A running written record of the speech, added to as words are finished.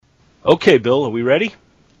Okay, Bill, are we ready?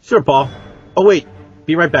 Sure, Paul. Oh, wait.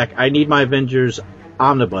 Be right back. I need my Avengers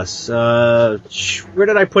Omnibus. Where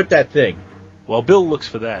did I put that thing? While Bill looks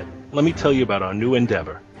for that, let me tell you about our new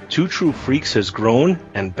endeavor. Two True Freaks has grown,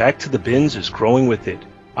 and Back to the Bins is growing with it.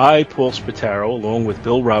 I, Paul Spataro, along with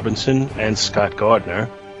Bill Robinson and Scott Gardner.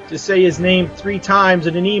 Just say his name 3 times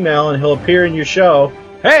in an email and he'll appear in your show.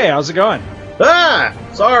 Hey, how's it going?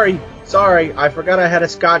 Sorry. I forgot I had a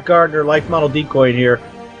Scott Gardner life model decoy in here.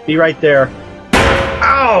 Be right there.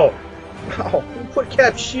 Ow! Who put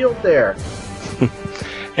Cap's shield there?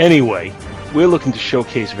 Anyway, we're looking to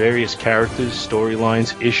showcase various characters,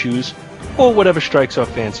 storylines, issues, or whatever strikes our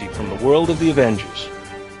fancy from the world of the Avengers.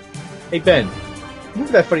 Hey, Ben,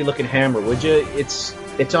 move that funny-looking hammer, would you? It's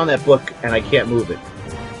on that book, and I can't move it.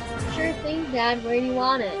 Sure thing, Dad. Where do you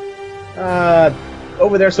want it?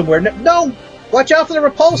 Over there somewhere. No! Watch out for the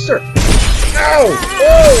repulsor! Ow!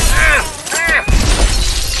 Whoa! Ah!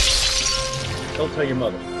 Don't tell your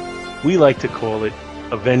mother. We like to call it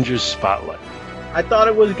Avengers Spotlight. I thought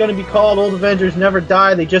it was going to be called Old Avengers Never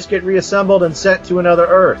Die, they just get reassembled and sent to another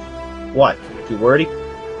Earth. What? Too wordy?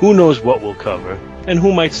 Who knows what we'll cover, and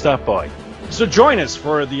who might stop by. So join us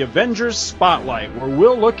for the Avengers Spotlight, where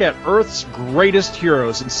we'll look at Earth's greatest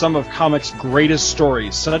heroes and some of comics' greatest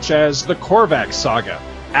stories, such as the Korvac Saga,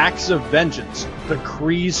 Acts of Vengeance, the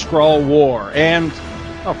Kree-Skrull War, and,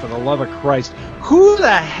 oh, for the love of Christ, who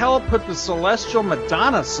the hell put the Celestial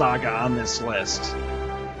Madonna Saga on this list?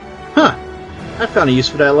 Huh. I found a use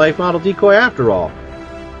for that life model decoy after all.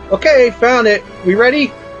 Okay, found it. We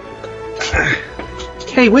ready?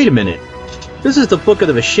 Hey, wait a minute. This is the Book of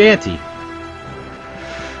the Vishanti.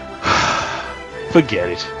 Forget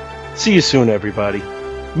it. See you soon, everybody.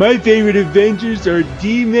 My favorite Avengers are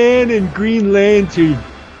D-Man and Green Lantern.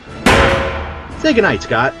 Say goodnight,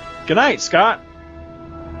 Scott. Good night, Scott.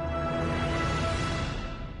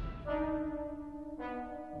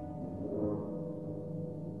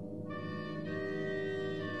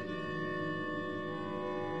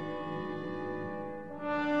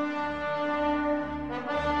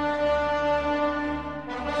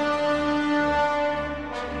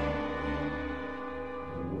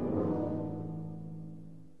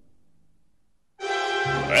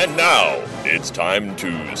 And now, it's time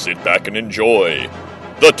to sit back and enjoy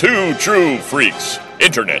the Two True Freaks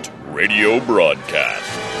Internet Radio Broadcast.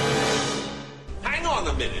 Hang on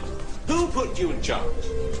a minute. Who put you in charge?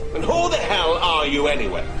 And who the hell are you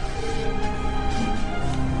anyway?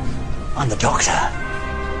 I'm the Doctor.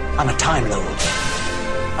 I'm a Time Lord.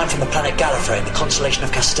 I'm from the planet Gallifrey in the constellation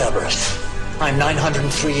of Kasterborous. I'm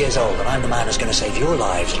 903 years old, and I'm the man who's going to save your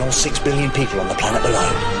lives and all 6 billion people on the planet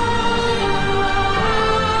below.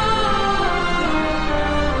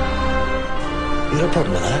 You got a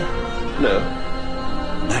problem with that? No.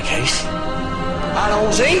 In that case,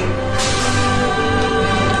 Allons-y!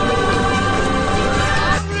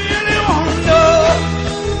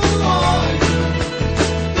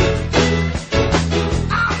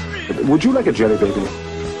 Would you like a jelly baby?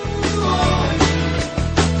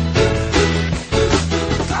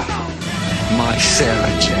 My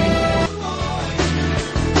Sarah Jane.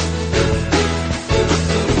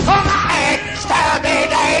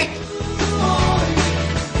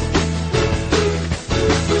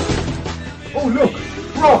 Oh, look!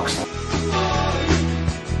 Rocks!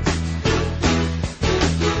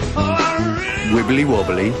 Wibbly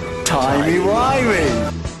wobbly,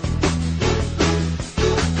 timey-wimey!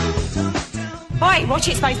 Oi, watch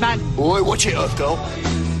it, spaceman! Oi, watch it, Earth girl!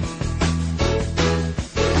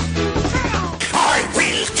 I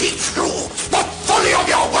will teach you the folly of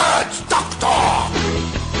your words, Doctor!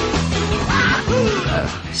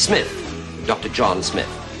 Smith. Dr. John Smith.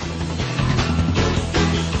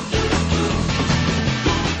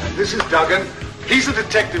 This is Duggan. He's the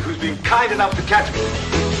detective who's been kind enough to catch me.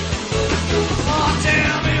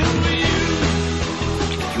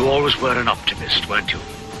 You always were an optimist, weren't you?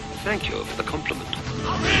 Thank you for the compliment.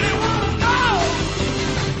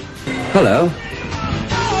 Hello.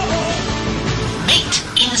 Mate,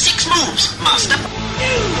 in 6 moves, master.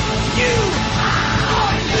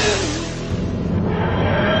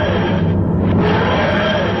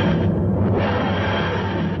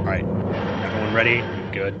 Alright, everyone ready?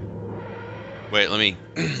 Good. Wait, let me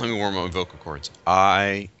warm up my vocal cords.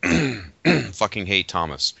 I fucking hate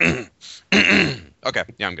Thomas. Okay,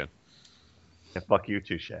 yeah, I'm good. Yeah, fuck you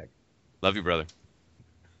too, Shag. Love you, brother.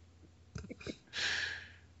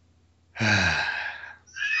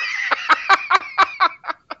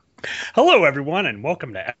 Hello, everyone, and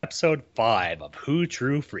welcome to episode 5 of Who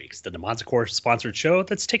True Freaks, the Demonzicore-sponsored show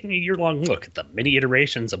that's taking a year-long look at the many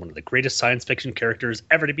iterations of one of the greatest science fiction characters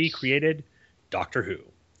ever to be created, Doctor Who.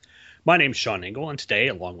 My name's Sean Engel, and today,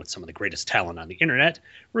 along with some of the greatest talent on the internet,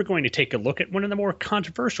 we're going to take a look at one of the more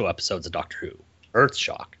controversial episodes of Doctor Who,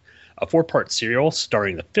 Earthshock, a 4-part serial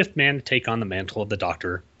starring the fifth man to take on the mantle of the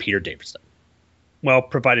Doctor, Peter Davison. Well,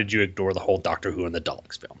 provided you ignore the whole Doctor Who and the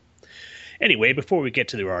Daleks film. Anyway, before we get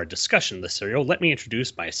to our discussion of the serial, let me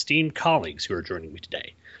introduce my esteemed colleagues who are joining me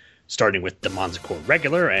today. Starting with the Monzacore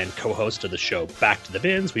regular and co-host of the show Back to the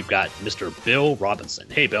Bins, we've got Mr. Bill Robinson.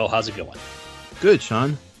 Hey, Bill, how's it going? Good,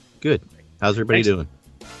 Sean. Good. How's everybody doing?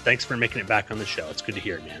 Thanks for making it back on the show. It's good to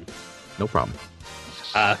hear, man. No problem.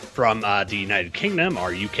 From the United Kingdom,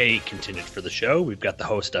 our UK contingent for the show, we've got the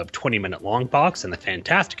host of 20 Minute Long Box and the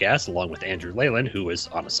fantastic ass, along with Andrew Leyland, who is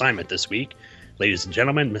on assignment this week. Ladies and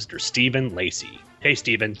gentlemen, Mr. Stephen Lacey. Hey,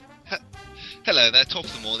 Stephen. Hello there, top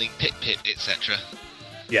of the morning, pip pip, etc.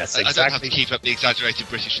 Yes, exactly. I don't have to keep up the exaggerated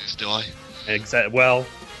Britishness, do I? Well,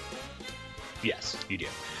 yes, you do.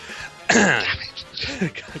 Damn it.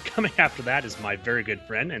 Coming after that is my very good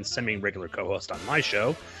friend and semi-regular co-host on my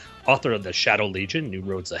show, author of The Shadow Legion, New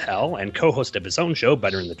Roads to Hell, and co-host of his own show,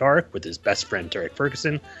 Better in the Dark, with his best friend, Derek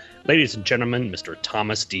Ferguson. Ladies and gentlemen, Mr.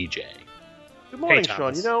 Thomas DJ. Good morning, Hey,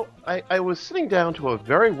 Sean. You know, I was sitting down to a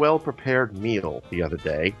very well-prepared meal the other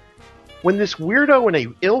day when this weirdo in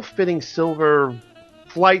a ill-fitting silver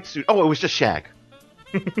flight suit... Oh, it was just Shag.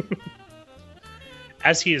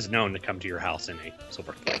 As he is known to come to your house in a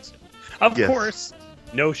silver flight suit. Of Yes. course,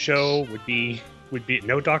 no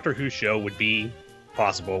Doctor Who show would be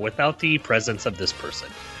possible without the presence of this person.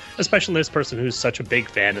 Especially this person who's such a big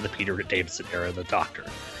fan of the Peter Davison era of the Doctor.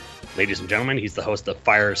 Ladies and gentlemen, he's the host of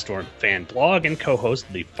Firestorm Fan Blog and co-host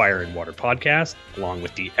of the Fire and Water podcast, along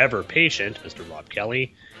with the ever-patient Mr. Rob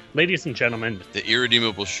Kelly. Ladies and gentlemen... The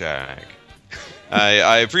irredeemable Shag.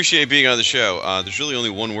 I appreciate being on the show. There's really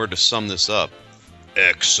only one word to sum this up.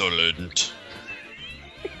 Excellent.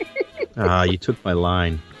 You took my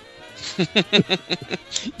line.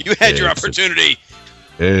 You had your opportunity.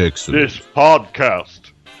 Excellent. This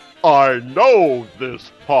podcast. I know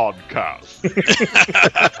this podcast.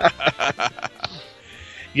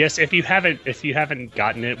 Yes, if you haven't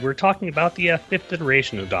gotten it, we're talking about the fifth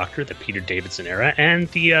iteration of Doctor, the Peter Davison era, and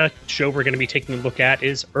the show we're going to be taking a look at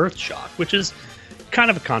is Earthshock, which is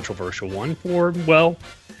kind of a controversial one for, well,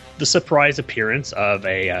 the surprise appearance of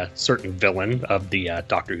a certain villain of the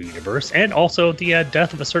Doctor Who universe, and also the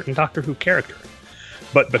death of a certain Doctor Who character.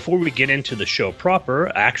 But before we get into the show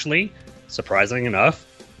proper, actually, surprisingly enough,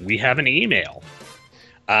 we have an email.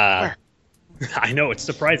 I know, it's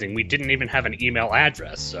surprising. We didn't even have an email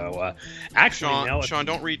address, so actually, Sean,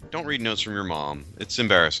 don't read notes from your mom. It's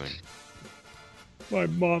embarrassing. My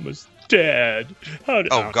mom is dead.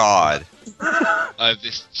 Oh God! I have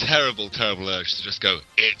this terrible, terrible urge to just go,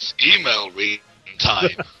 it's email reading time.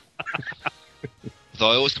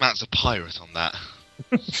 Though I always come out as a pirate on that.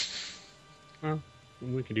 Well,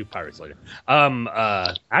 we can do pirates later.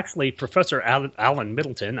 Actually, Professor Alan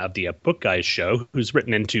Middleton of the Book Guys show, who's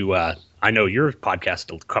written into, I know your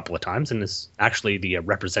podcast a couple of times, and is actually the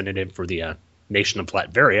representative for the Nation of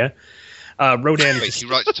Latveria, wrote in... Wait, he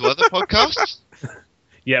writes to other podcasts?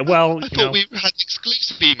 Yeah, well... I thought we had an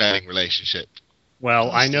exclusive emailing relationship.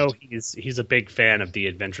 Well, I know he's a big fan of the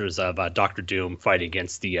adventures of Doctor Doom fighting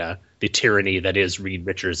against the tyranny that is Reed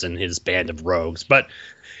Richards and his band of rogues, but...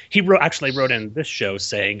 He actually wrote in this show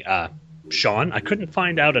saying, Sean, I couldn't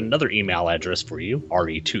find out another email address for you,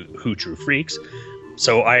 RE2 Who True Freaks,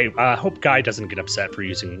 so I hope Guy doesn't get upset for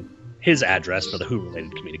using his address for the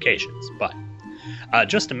Who-related communications. But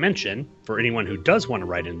just to mention, for anyone who does want to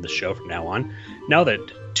write into the show from now on, now that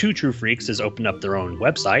Two True Freaks has opened up their own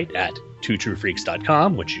website at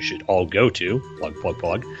twotruefreaks.com, which you should all go to,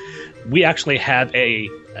 plug, we actually have a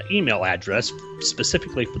email address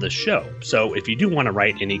specifically for the show. So if you do want to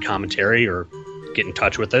write any commentary or get in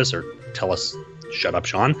touch with us or tell us, shut up,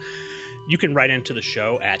 Sean, you can write into the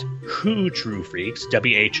show at Who True Freaks,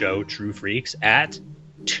 WHO True Freaks, at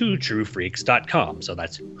twotruefreaks.com. So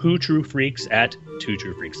that's Who True Freaks at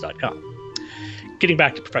twotruefreaks.com. Getting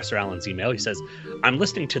back to Professor Allen's email, he says, I'm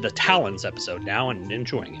listening to the Talons episode now and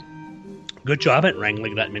enjoying it. Good job at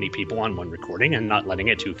wrangling that many people on one recording and not letting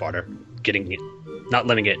it too far to not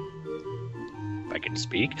letting it, if I can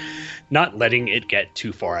speak, not letting it get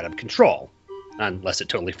too far out of control. Unless it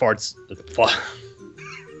totally farts.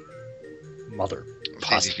 Mother.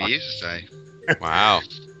 It's easy for you to say. Wow.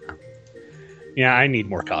 Yeah, I need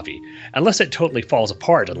more coffee. Unless it totally falls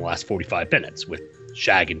apart in the last 45 minutes. With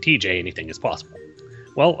Shag and TJ, anything is possible.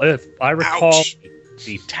 Well, if I recall,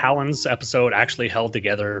 the Talons episode actually held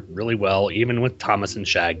together really well, even with Thomas and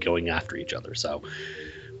Shag going after each other. So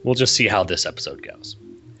we'll just see how this episode goes.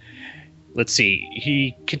 let's see.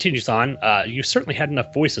 He continues on. You certainly had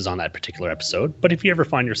enough voices on that particular episode, but if you ever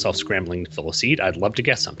find yourself scrambling to fill a seat, I'd love to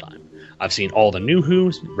guest sometime. I've seen all the new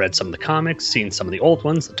Who's, read some of the comics, seen some of the old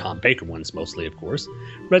ones, the Tom Baker ones mostly, of course,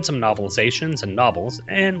 read some novelizations and novels,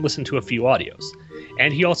 and listened to a few audios.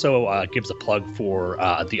 And he also gives a plug for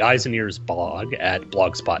the Eyes and Ears blog at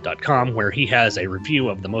blogspot.com, where he has a review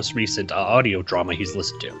of the most recent audio drama he's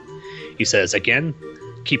listened to. He says, again,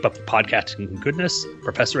 keep up the podcasting goodness,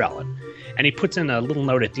 Professor Allen. And he puts in a little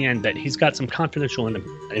note at the end that he's got some confidential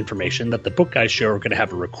information that the Book Guys show are going to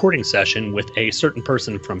have a recording session with a certain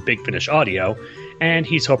person from Big Finish Audio, and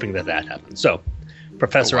he's hoping that happens. So,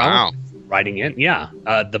 Professor Allen, writing in,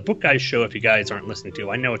 the Book Guys show, if you guys aren't listening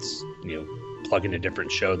to, I know it's, plug-in a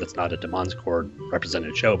different show that's not a Demons Cord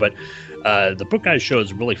represented show, but the Book Guys show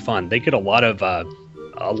is really fun. They get a lot of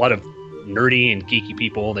nerdy and geeky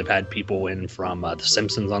people. They've had people in from The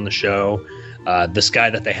Simpsons on the show. This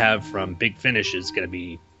guy that they have from Big Finish is going to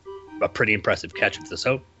be a pretty impressive catch with this.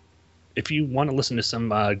 So if you want to listen to some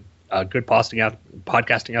good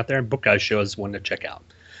podcasting out there, Book Guys show is one to check out.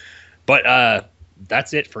 But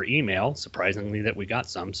that's it for email. Surprisingly that we got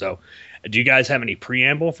some. So do you guys have any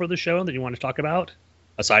preamble for the show that you want to talk about?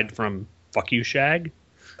 Aside from fuck you, Shag?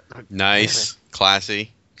 Nice.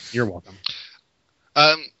 Classy. You're welcome.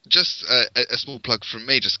 Just a small plug from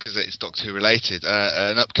me, just because it's Doctor Who related.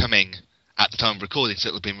 An upcoming, at the time of recording, so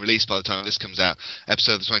it'll have been released by the time this comes out,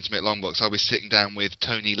 episode of the 20-minute long box. I'll be sitting down with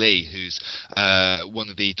Tony Lee, who's one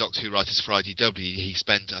of the Doctor Who writers for IDW. He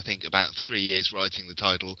spent, I think, about 3 years writing the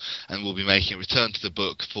title, and will be making a return to the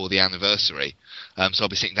book for the anniversary. So I'll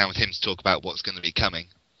be sitting down with him to talk about what's going to be coming.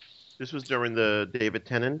 This was during the David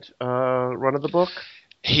Tennant run of the book?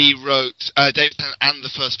 He wrote David Tennant and the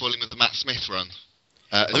first volume of the Matt Smith run.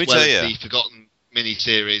 As well as the Forgotten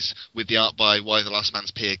miniseries with the art by Why the Last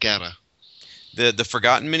Man's Pierre Guerra. The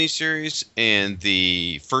Forgotten miniseries and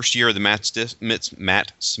the first year of the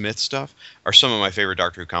Matt Smith stuff are some of my favorite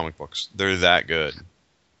Doctor Who comic books. They're that good.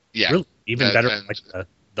 Yeah, really? Even better, like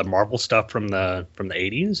the Marvel stuff from the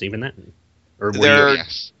 80s, even that. Or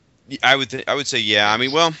yes. I would say yeah. I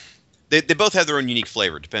mean, well, they both have their own unique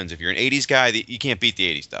flavor. It depends. If you're an 80s guy, you can't beat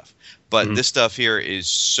the 80s stuff. But this stuff here is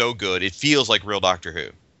so good. It feels like real Doctor Who.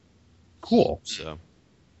 Cool. So,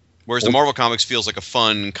 whereas the Marvel comics feels like a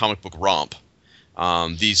fun comic book romp,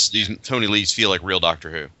 these Tony Lees feel like real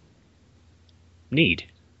Doctor Who. Neat.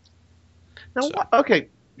 Now, okay,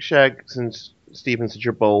 Shag, since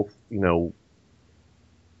you're both,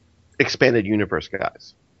 expanded universe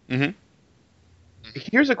guys. Mm-hmm.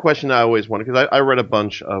 Here's a question I always wondered, because I read a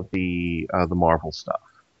bunch of the Marvel stuff.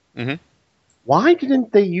 Mm-hmm. Why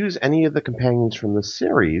didn't they use any of the companions from the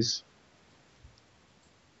series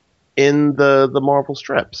in the Marvel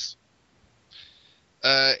strips?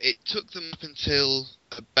 It took them up until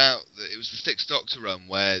it was the Sixth Doctor run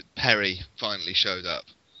where Perry finally showed up.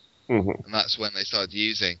 Mm-hmm. And that's when they started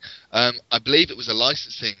using. I believe it was a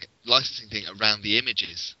licensing thing around the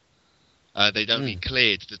images. They'd only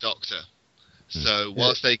cleared the Doctor. So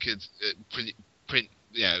whilst they could print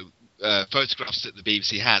photographs that the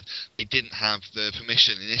BBC had, they didn't have the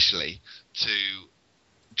permission initially to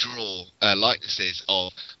draw likenesses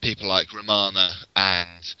of people like Romana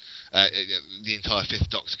and the entire Fifth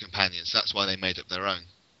Doctor companions. That's why they made up their own.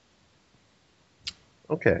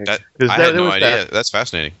 Okay. I had no idea. That's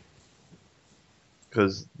fascinating.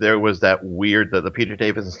 Because there was that weird, the Peter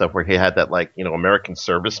Davison stuff where he had that, American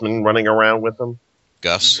serviceman running around with him.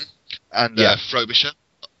 Gus. Mm-hmm. And Frobisher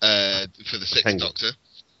for the Sixth Doctor.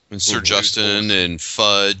 And Sir Justin and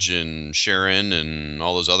Fudge and Sharon and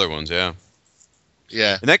all those other ones, yeah.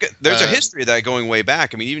 Yeah. And there's a history of that going way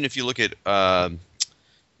back. I mean, even if you look at,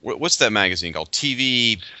 what's that magazine called?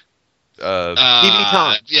 TV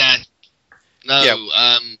Time. Yeah. No, yeah.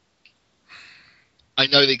 I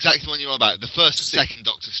know the exact one you're on about. The first and second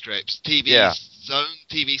Doctor strips. TV Zone,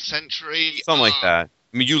 TV Century. Something like that.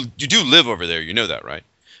 I mean, you do live over there. You know that, right?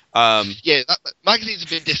 Yeah, magazines have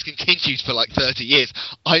been discontinued for like 30 years.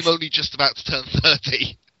 I'm only just about to turn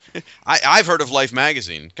 30. I've heard of Life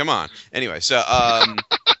magazine. Come on. Anyway, so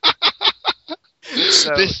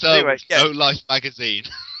anyway, no Life magazine.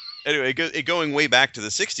 Anyway, going way back to the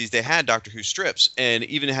 60s, they had Doctor Who strips, and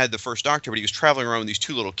even had the first Doctor, but he was traveling around with these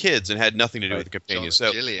two little kids and had nothing to do with the companions.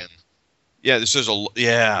 John Gillian. Yeah, there's a long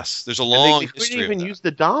history. They couldn't even use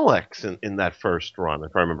the Daleks in that first run,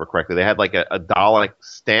 if I remember correctly. They had like a Dalek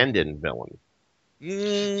stand-in villain.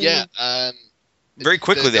 Yeah. Very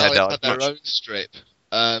quickly they had Daleks. Had their own strip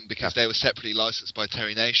because they were separately licensed by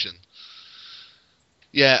Terry Nation.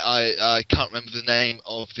 Yeah, I can't remember the name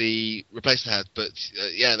of the replacement they had, but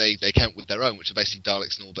they came with their own, which are basically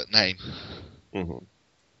Daleks in all but name. Mm-hmm.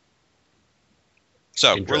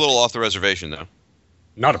 So, we're a little off the reservation, though.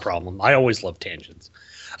 Not a problem. I always love tangents.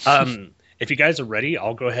 If you guys are ready,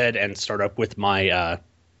 I'll go ahead and start up with my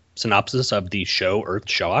synopsis of the show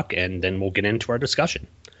Earthshock, and then we'll get into our discussion.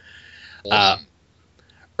 Awesome.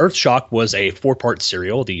 Earthshock was a 4-part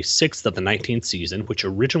serial, the 6th of the 19th season, which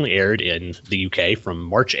originally aired in the UK from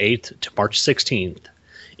March 8th to March 16th.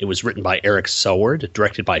 It was written by Eric Soward,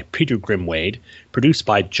 directed by Peter Grimwade, produced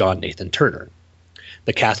by John Nathan Turner.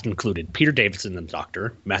 The cast included Peter Davison as the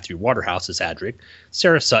Doctor, Matthew Waterhouse as Adric,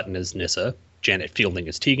 Sarah Sutton as Nyssa, Janet Fielding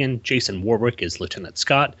as Tegan, Jason Warwick as Lieutenant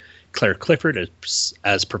Scott, Claire Clifford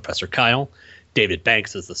as Professor Kyle, David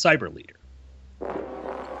Banks as the Cyber Leader.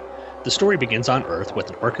 The story begins on Earth with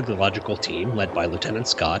an archaeological team led by Lieutenant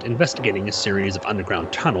Scott investigating a series of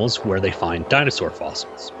underground tunnels where they find dinosaur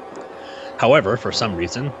fossils. However, for some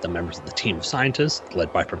reason, the members of the team of scientists,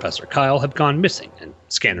 led by Professor Kyle, have gone missing, and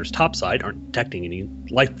scanners topside aren't detecting any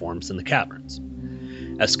life forms in the caverns.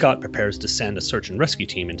 As Scott prepares to send a search and rescue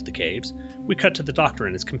team into the caves, we cut to the Doctor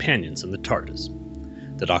and his companions in the TARDIS.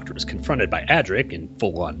 The Doctor is confronted by Adric in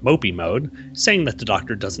full-on mopey mode, saying that the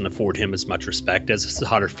Doctor doesn't afford him as much respect as his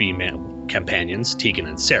hotter female companions, Tegan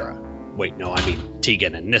and Sarah. Wait, no, I mean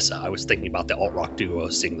Tegan and Nyssa. I was thinking about the alt-rock duo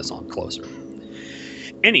Sing the Song Closer.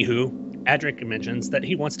 Anywho, Adric mentions that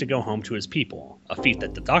he wants to go home to his people, a feat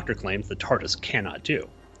that the Doctor claims the TARDIS cannot do.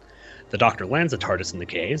 The Doctor lands the TARDIS in the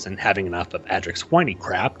caves, and having enough of Adric's whiny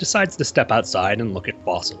crap, decides to step outside and look at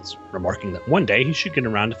fossils, remarking that one day he should get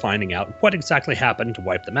around to finding out what exactly happened to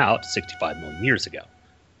wipe them out 65 million years ago.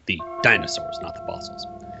 The dinosaurs, not the fossils.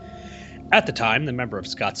 At the time, the member of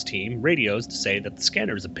Scott's team radios to say that the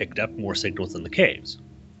scanners have picked up more signals in the caves,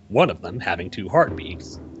 one of them having 2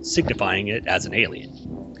 heartbeats, signifying it as an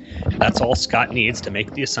alien. That's all Scott needs to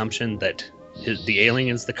make the assumption that the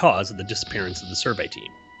alien is the cause of the disappearance of the survey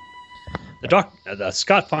team.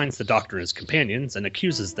 Scott finds the Doctor and his companions and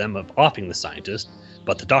accuses them of offing the scientist,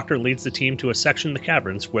 but the Doctor leads the team to a section of the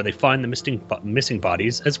caverns where they find the missing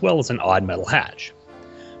bodies as well as an odd metal hatch.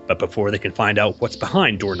 But before they can find out what's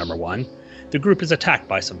behind door number 1, the group is attacked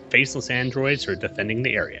by some faceless androids who are defending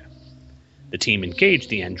the area. The team engage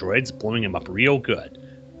the androids, blowing them up real good,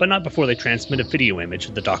 but not before they transmit a video image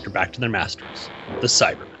of the Doctor back to their masters, the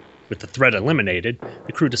Cybermen. With the threat eliminated,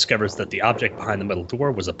 the crew discovers that the object behind the metal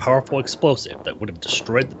door was a powerful explosive that would have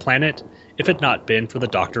destroyed the planet if it had not been for the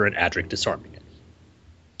Doctor and Adric disarming it.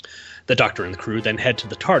 The Doctor and the crew then head to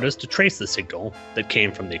the TARDIS to trace the signal that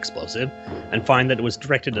came from the explosive and find that it was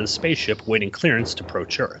directed at a spaceship waiting clearance to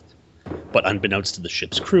approach Earth. But unbeknownst to the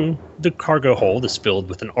ship's crew, the cargo hold is filled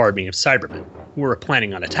with an army of Cybermen who were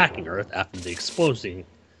planning on attacking Earth after the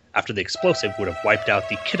explosive would have wiped out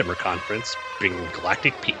the Kittimer Conference, bringing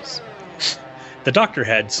galactic peace. The Doctor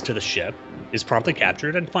heads to the ship, is promptly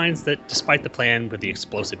captured, and finds that despite the plan with the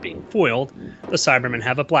explosive being foiled, the Cybermen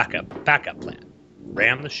have a backup plan.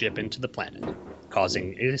 Ram the ship into the planet,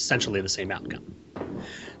 causing essentially the same outcome.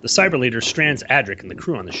 The Cyber Leader strands Adric and the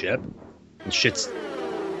crew on the ship, and shits.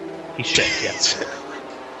 He shit, yes.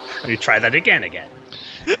 Let me try that again.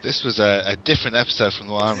 This was a different episode from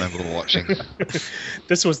the one I remember watching.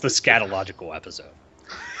 This was the scatological episode.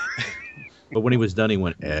 But when he was done, he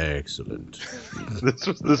went, excellent. This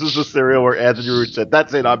was the serial where Anthony Root said,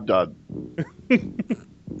 "That's it, I'm done."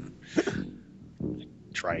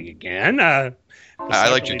 Trying again. I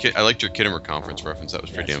liked your Kittimer Conference reference. That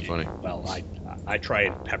was pretty damn funny. Well, I try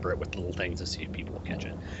and pepper it with little things to see if people will catch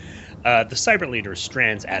it. The Cyber Leader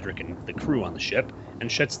strands Adric and the crew on the ship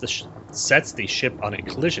and sets the ship on a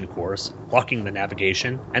collision course, blocking the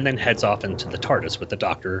navigation, and then heads off into the TARDIS with the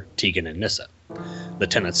Doctor, Tegan, and Nyssa.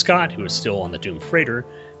 Lieutenant Scott, who is still on the doomed freighter,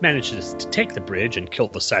 manages to take the bridge and kill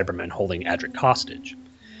the Cybermen holding Adric hostage.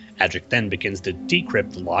 Adric then begins to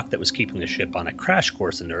decrypt the lock that was keeping the ship on a crash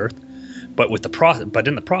course in Earth, but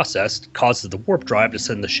in the process causes the warp drive to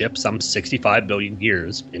send the ship some 65 billion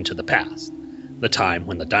years into the past, the time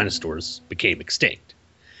when the dinosaurs became extinct.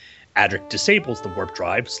 Adric disables the warp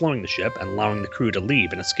drive, slowing the ship and allowing the crew to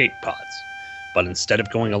leave in escape pods. But instead of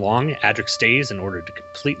going along, Adric stays in order to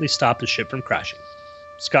completely stop the ship from crashing.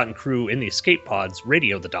 Scott and crew in the escape pods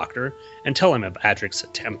radio the Doctor and tell him of Adric's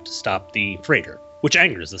attempt to stop the freighter, which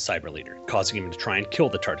angers the Cyber Leader, causing him to try and kill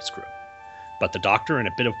the TARDIS crew. But the Doctor, in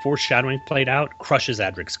a bit of foreshadowing played out, crushes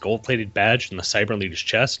Adric's gold-plated badge in the Cyber Leader's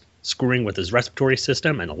chest, screwing with his respiratory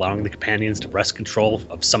system and allowing the companions to wrest control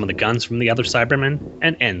of some of the guns from the other Cybermen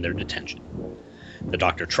and end their detention. The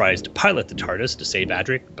Doctor tries to pilot the TARDIS to save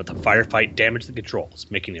Adric, but the firefight damages the controls,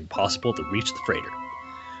 making it impossible to reach the freighter.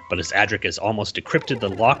 But as Adric has almost decrypted the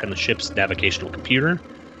lock on the ship's navigational computer,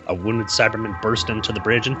 a wounded Cyberman bursts into the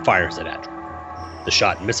bridge and fires at Adric. The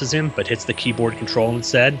shot misses him, but hits the keyboard control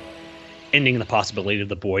instead, ending the possibility of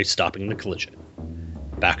the boys stopping the collision.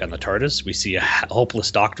 Back on the TARDIS, we see a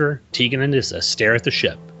hopeless Doctor, Tegan and Nyssa stare at the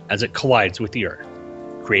ship as it collides with the Earth,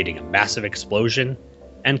 creating a massive explosion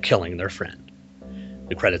and killing their friend.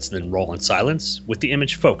 The credits then roll in silence, with the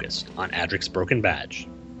image focused on Adric's broken badge,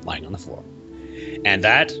 lying on the floor. And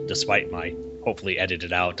that, despite my hopefully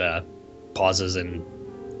edited out pauses and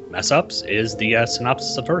mess-ups, is the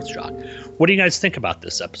synopsis of Earthshock. What do you guys think about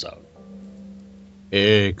this episode?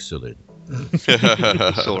 Excellent.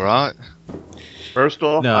 It's all right. First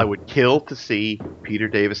off, No. I would kill to see Peter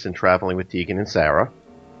Davison traveling with Tegan and Sarah.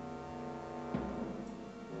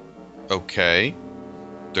 Okay.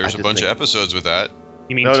 There's I a just bunch of think- episodes with that.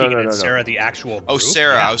 You mean No, Tegan no, and no. Sarah, the actual group? Oh,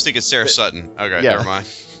 Sarah. Yeah. I was thinking Sarah Sutton. Okay, Yeah. never mind.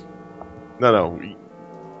 No,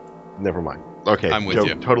 never mind. Okay, I'm with Joe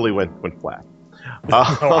you. totally went flat. No,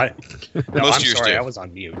 Most I'm of yours sorry, do. I was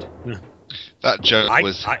on mute. That joke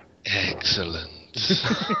was I- excellent.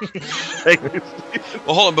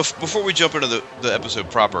 Well, hold on. Before we jump into the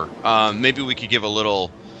episode proper, maybe we could give a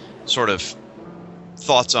little sort of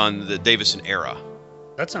thoughts on the Davison era.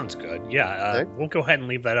 That sounds good. Yeah, we'll go ahead and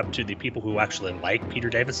leave that up to the people who actually like Peter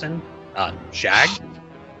Davison. Shag?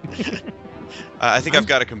 I think I've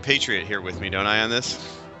got a compatriot here with me, don't I, on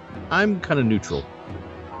this? I'm kind of neutral.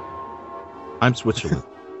 I'm Switzerland.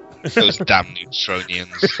 Those damn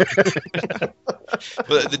Neutronians.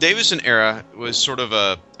 But the Davison era was sort of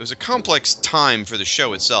a complex time for the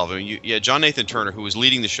show itself. I mean, you had John Nathan Turner, who was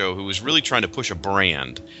leading the show, who was really trying to push a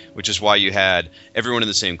brand, which is why you had everyone in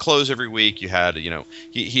the same clothes every week. You had,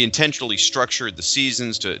 he intentionally structured the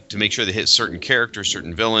seasons to make sure they hit certain characters,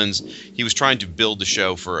 certain villains. He was trying to build the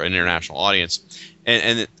show for an international audience.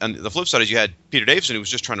 And on the flip side is you had Peter Davison, who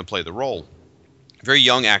was just trying to play the role. A very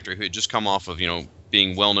young actor who had just come off of,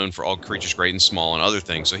 being well known for All Creatures Great and Small and other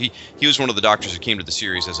things. So he was one of the doctors who came to the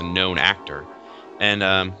series as a known actor.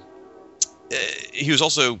 And he was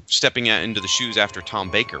also stepping into the shoes after Tom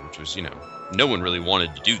Baker, which was, no one really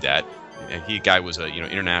wanted to do that. The guy was a,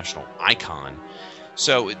 international icon.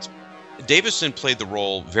 So Davison played the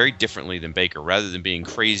role very differently than Baker. Rather than being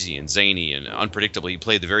crazy and zany and unpredictable, he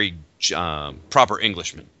played the very proper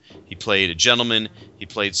Englishman. He played a gentleman. He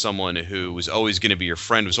played someone who was always going to be your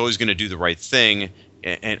friend, was always going to do the right thing,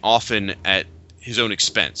 and often at his own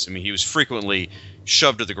expense. I mean, he was frequently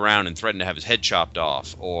shoved to the ground and threatened to have his head chopped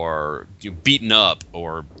off, or beaten up,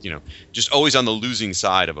 or just always on the losing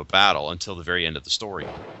side of a battle until the very end of the story.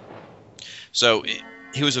 So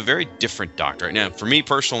he was a very different Doctor. Now, for me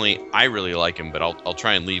personally, I really like him, but I'll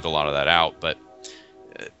try and leave a lot of that out. But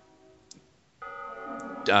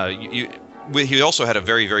he also had a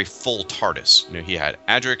very, very full TARDIS. He had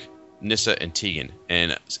Adric, Nyssa, and Tegan.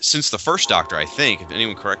 And since the first Doctor, I think, if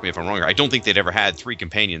anyone correct me if I'm wrong, I don't think they'd ever had three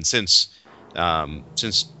companions since William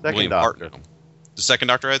Hartnell. The second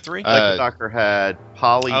Doctor had three? Second Doctor had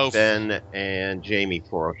Polly, Ben, and Jamie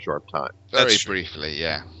for a short time. Very briefly,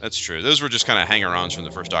 yeah. That's true. Those were just kind of hanger-ons from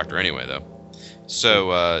the first Doctor anyway, though.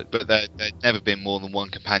 So, but there'd never been more than one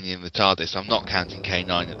companion in the TARDIS. I'm not counting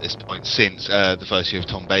K9 at this point since the first year of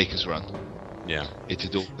Tom Baker's run. Yeah. It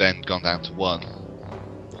had all then gone down to one.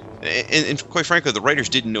 And quite frankly, the writers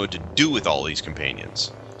didn't know what to do with all these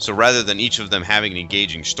companions. So rather than each of them having an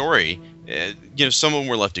engaging story, some of them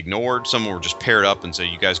were left ignored. Some of them were just paired up and said,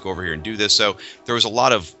 you guys go over here and do this. So there was a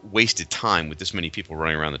lot of wasted time with this many people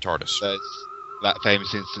running around the TARDIS. There's that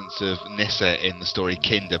famous instance of Nyssa in the story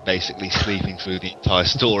Kinder basically sleeping through the entire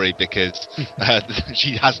story because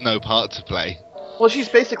she has no part to play. Well, she's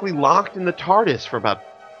basically locked in the TARDIS for about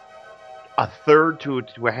a third to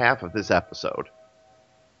a half of this episode,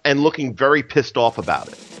 and looking very pissed off about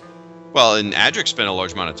it. Well, and Adric spent a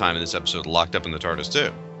large amount of time in this episode locked up in the TARDIS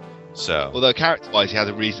too. So, although character-wise he had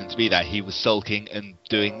a reason to be there, he was sulking and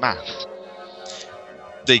doing maths.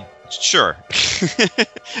 Sure.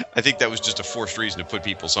 I think that was just a forced reason to put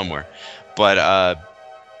people somewhere. But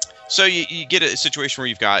so you get a situation where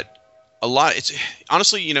you've got a lot. It's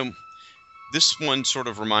honestly, this one sort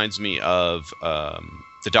of reminds me of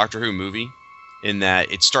the Doctor Who movie, in that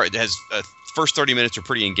it has first 30 minutes are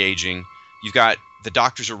pretty engaging. You've got the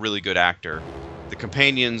Doctor's a really good actor. The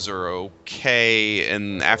companions are okay,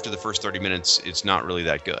 and after the first 30 minutes, it's not really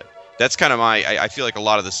that good. That's kind of I feel like a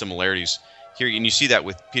lot of the similarities here, and you see that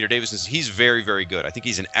with Peter Davison. He's very, very good. I think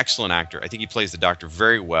he's an excellent actor. I think he plays the Doctor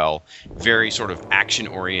very well, very sort of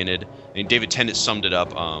action-oriented. I mean, David Tennant summed it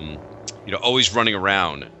up, always running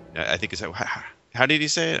around. I think it's how did he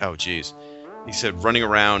say it? Oh, geez. He said running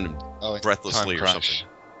around breathlessly or something.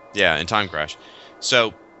 Yeah, in Time Crash.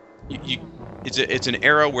 So it's an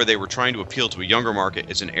era where they were trying to appeal to a younger market.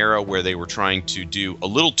 It's an era where they were trying to do a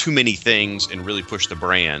little too many things and really push the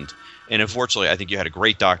brand. And unfortunately, I think you had a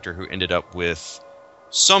great Doctor who ended up with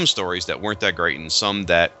some stories that weren't that great and some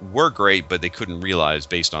that were great, but they couldn't realize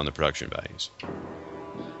based on the production values.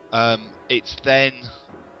 It's then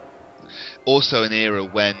also an era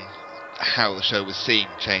when how the show was seen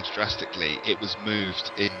changed drastically. It was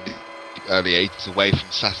moved in the early 80s away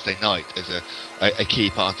from Saturday night as a key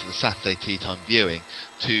part of the Saturday tea time viewing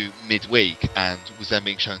to midweek, and was then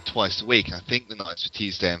being shown twice a week. And I think the nights were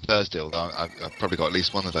Tuesday and Thursday, although I've probably got at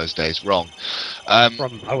least one of those days wrong.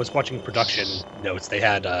 I was watching production notes. They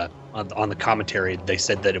had on the commentary, they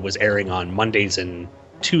said that it was airing on Mondays and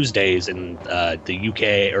Tuesdays in the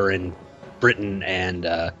UK or in Britain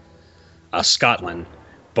and Scotland,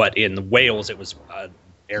 but in Wales it was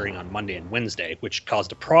airing on Monday and Wednesday, which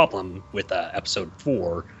caused a problem with episode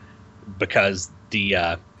 4 because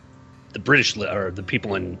the British or the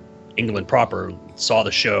people in England proper saw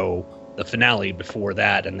the show, the finale before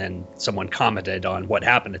that, and then someone commented on what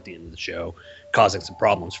happened at the end of the show, causing some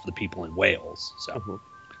problems for the people in Wales. So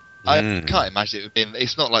I can't imagine it would be.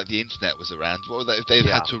 It's not like the internet was around. What would they have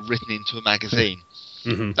had to have written into a magazine?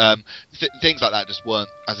 Mm-hmm. Things like that just weren't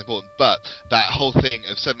as important. But that whole thing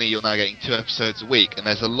of suddenly you're now getting 2 episodes a week, and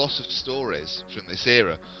there's a lot of stories from this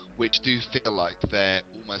era which do feel like they're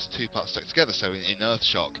almost 2 parts stuck together. So in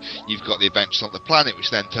Earthshock, you've got the adventures on the planet,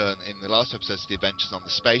 which then turn in the last episode to the adventures on the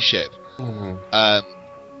spaceship.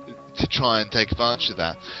 To try and take advantage of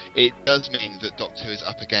that. It does mean that Doctor Who is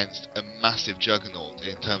up against a massive juggernaut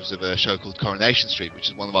in terms of a show called Coronation Street, which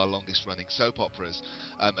is one of our longest running soap operas,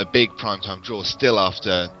 a big primetime draw still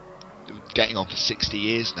after getting on for 60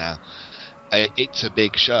 years now. It's a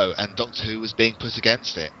big show, and Doctor Who was being put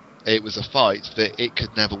against it. It was a fight that it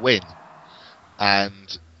could never win.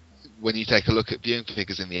 And when you take a look at viewing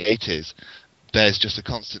figures in the 80s, there's just a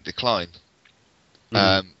constant decline.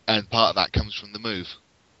 And part of that comes from the move.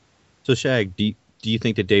 So, Shag, do you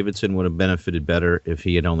think that Davidson would have benefited better if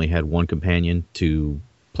he had only had one companion to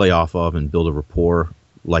play off of and build a rapport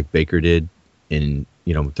like Baker did in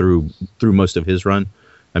through most of his run?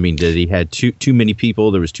 I mean, that he had too many people,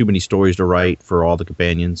 there was too many stories to write for all the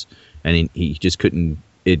companions, and he just couldn't.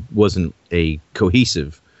 It wasn't a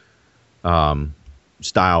cohesive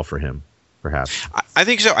style for him, perhaps. I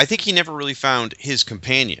think so. I think he never really found his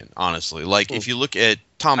companion, honestly. Like, if you look at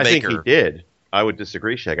Tom Baker... I think he did. I would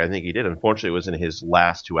disagree, Shag. I think he did. Unfortunately, it was in his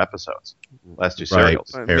last 2 episodes, last 2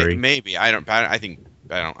 serials. Maybe I don't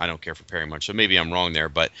care for Perry much, so maybe I'm wrong there.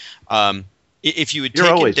 But if you would, you're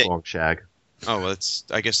always wrong, Shag. Oh, well,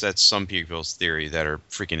 I guess that's some people's theory that are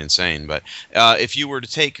freaking insane. But if you were to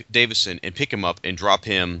take Davison and pick him up and drop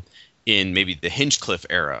him in maybe the Hinchcliffe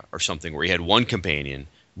era or something, where he had one companion,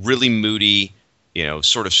 really moody,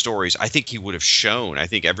 sort of stories, I think he would have shown. I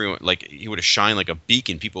think everyone, he would have shined like a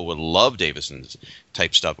beacon. People would love Davison's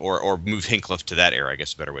type stuff, or move Hinchcliffe to that era, I guess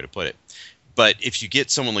is a better way to put it. But if you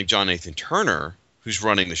get someone like John Nathan Turner, who's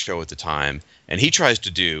running the show at the time, and he tries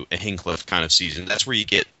to do a Hinchcliffe kind of season, that's where you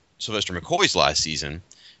get Sylvester McCoy's last season,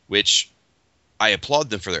 which I applaud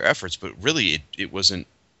them for their efforts, but really it wasn't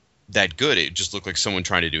that good. It just looked like someone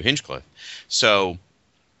trying to do Hinchcliffe. So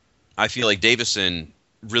I feel like Davison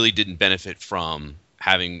really didn't benefit from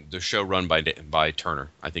having the show run by Turner.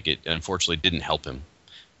 I think it unfortunately didn't help him.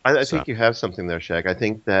 I think you have something there, Shag. I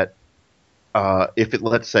think that if it,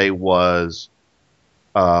 let's say, was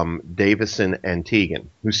Davison and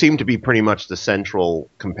Tegan, who seemed to be pretty much the central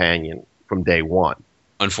companion from day one.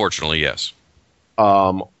 Unfortunately, yes.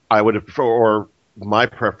 I would have, or my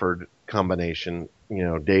preferred combination,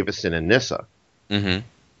 Davison and Nyssa. Mm-hmm.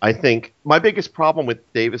 I think my biggest problem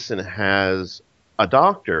with Davison as a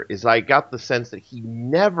Doctor is I got the sense that he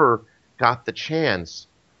never got the chance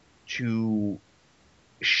to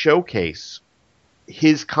showcase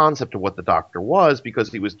his concept of what the Doctor was,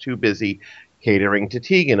 because he was too busy catering to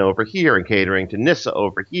Tegan over here and catering to Nyssa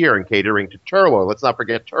over here and catering to Turlough. Let's not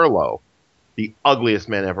forget Turlough, the ugliest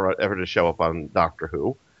man ever to show up on Doctor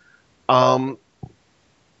Who.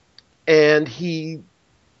 And he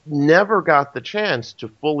never got the chance to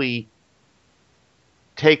fully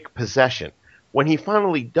take possession. When he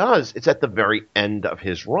finally does, it's at the very end of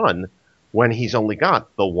his run, when he's only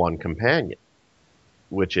got the one companion,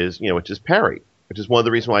 which is Perry, which is one of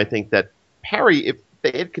the reasons why I think that Perry, if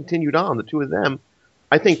they had continued on, the two of them,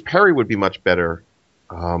 I think Perry would be much better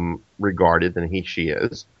regarded than she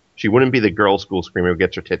is. She wouldn't be the girls' school screamer who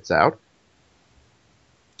gets her tits out.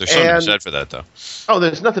 There's something to be said for that, though. Oh,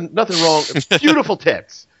 there's nothing wrong. Beautiful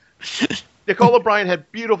tits. Nicole O'Brien had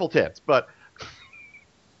beautiful tits, but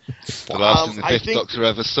the last thing the fifth Doctor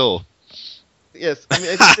ever saw. Yes, I mean,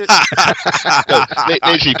 it's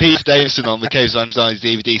literally, Peter Davison on the Caves of Anxiety's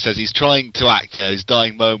DVD says he's trying to act his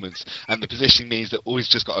dying moments, and the positioning means that he's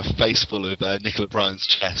just got a face full of Nicola Bryant's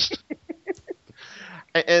chest.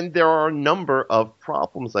 And there are a number of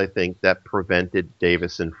problems, I think, that prevented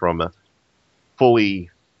Davison from fully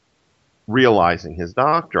realizing his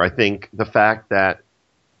Doctor. I think the fact that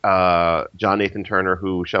John Nathan Turner,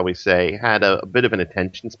 who, shall we say, had a bit of an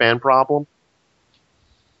attention span problem,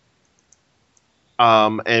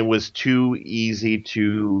 and was too easy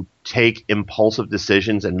to take impulsive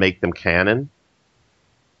decisions and make them canon.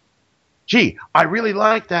 Gee, I really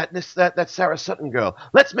like that Sarah Sutton girl.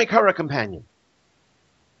 Let's make her a companion.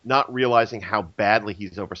 Not realizing how badly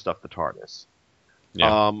he's overstuffed the TARDIS.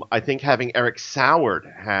 Yeah. I think having Eric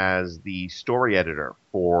Soward as the story editor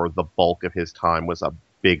for the bulk of his time was a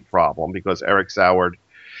big problem, because Eric Soward,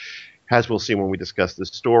 as we'll see when we discuss this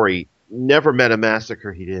story, never met a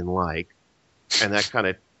massacre he didn't like, and that kind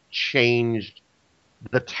of changed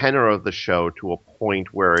the tenor of the show to a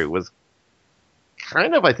point where it was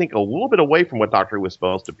kind of, I think, a little bit away from what Doctor Who was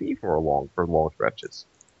supposed to be for long stretches.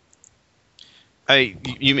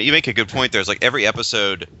 You make a good point there. It's like every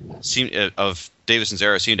episode of Davison's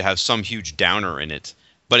era seemed to have some huge downer in it.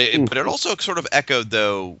 But it also sort of echoed,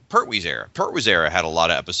 though, Pertwee's era. Pertwee's era had a lot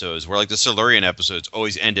of episodes where, like, the Silurian episodes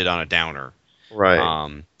always ended on a downer.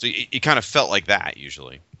 Right. So it kind of felt like that,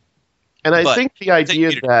 usually. And I think the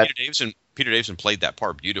idea that... Peter Davison played that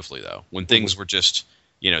part beautifully, though. When things were just,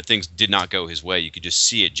 things did not go his way, you could just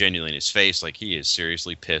see it genuinely in his face, like, he is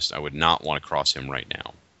seriously pissed. I would not want to cross him right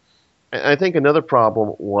now. I think another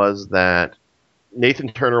problem was that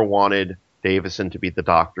Nathan Turner wanted Davison to be the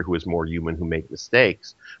Doctor who was more human, who made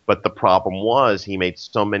mistakes. But the problem was he made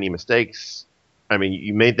so many mistakes. I mean,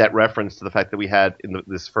 you made that reference to the fact that we had in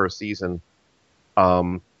this first season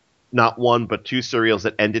not one but two serials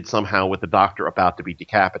that ended somehow with the Doctor about to be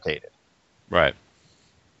decapitated. Right.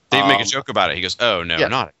 They make a joke about it. He goes, "Oh, no,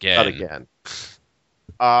 not again." Not again.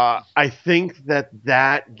 I think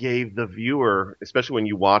that gave the viewer, especially when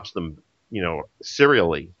you watch them,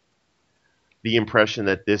 serially, the impression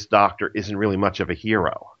that this Doctor isn't really much of a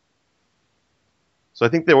hero. So I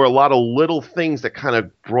think there were a lot of little things that kind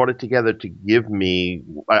of brought it together to give me...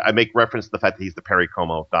 I make reference to the fact that he's the Perry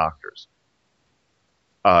Como of Doctors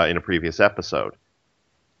in a previous episode.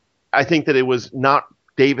 I think that it was not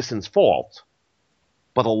Davison's fault,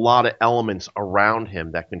 but a lot of elements around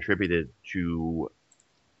him that contributed to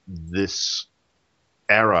this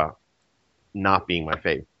era not being my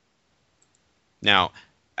favorite. Now,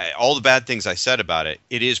 all the bad things I said about it,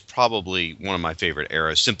 it is probably one of my favorite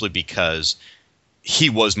eras, simply because he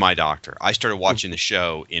was my Doctor. I started watching the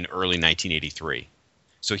show in early 1983.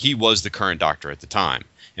 So he was the current Doctor at the time.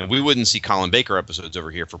 And we wouldn't see Colin Baker episodes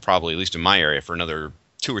over here for probably, at least in my area, for another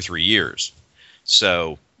 2 or 3 years.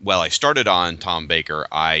 So while I started on Tom Baker,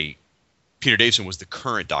 Peter Davison was the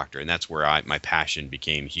current Doctor, and that's where my passion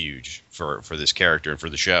became huge for this character and for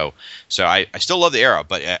the show. So I still love the era,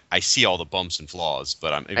 but I see all the bumps and flaws.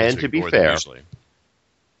 But I'm able to ignore them usually.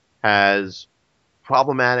 As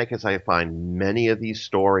problematic as I find many of these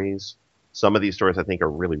stories, some of these stories I think are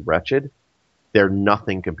really wretched. They're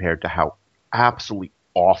nothing compared to how absolutely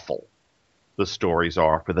awful the stories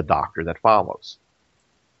are for the Doctor that follows.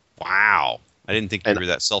 Wow. I didn't think you were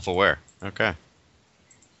that self-aware. Okay.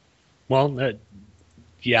 Well,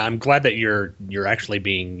 yeah, I'm glad that you're actually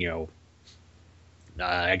being,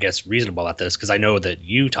 I guess, reasonable about this, because I know that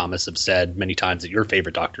you, Thomas, have said many times that your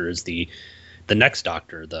favorite Doctor is the next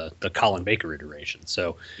Doctor, the Colin Baker iteration.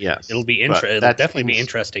 So yes, it'll definitely be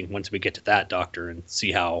interesting once we get to that Doctor and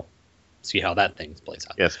see how that thing plays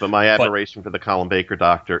out. Yes, but my admiration for the Colin Baker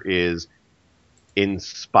Doctor is in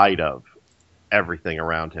spite of everything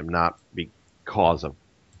around him, not because of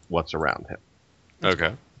what's around him.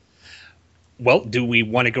 Okay. Well, do we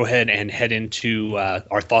want to go ahead and head into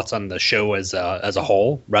our thoughts on the show as a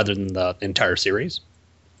whole, rather than the entire series?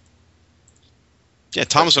 Yeah,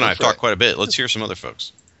 Thomas and I have talked quite a bit. Let's hear some other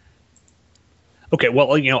folks. Okay,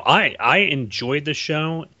 well, I enjoyed the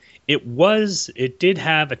show. It did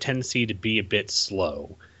have a tendency to be a bit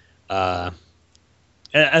slow.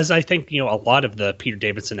 As I think, a lot of the Peter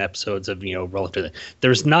Davison episodes of, relative,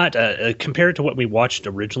 there's not, compared to what we watched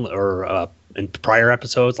originally or in prior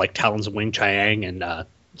episodes like Talons of Wing Chiang and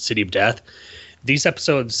City of Death, these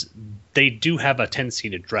episodes, they do have a tendency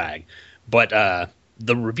to drag. But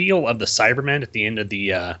the reveal of the Cybermen at the end of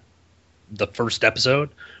the first episode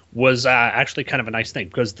was actually kind of a nice thing,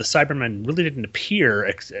 because the Cybermen really didn't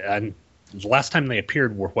appear, and the last time they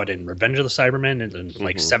appeared were in Revenge of the Cybermen in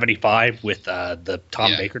like 75 with the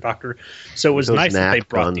Tom Baker Doctor. So it was nice that they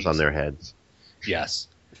brought guns these on their heads. Yes.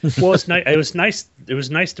 Well, it's nice. It was nice. It was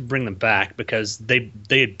nice to bring them back because they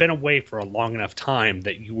had been away for a long enough time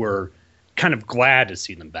that you were kind of glad to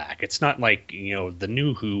see them back. It's not like the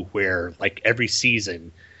New Who where like every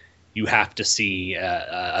season you have to see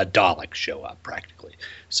a Dalek show up practically.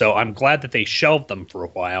 So I'm glad that they shelved them for a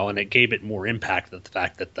while, and it gave it more impact of the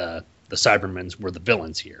fact that the Cybermen were the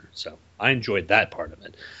villains here. So I enjoyed that part of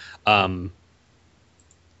it.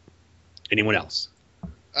 Anyone else?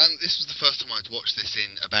 This was the first time I'd watched this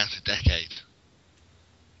in about a decade.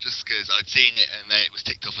 Just because I'd seen it and then it was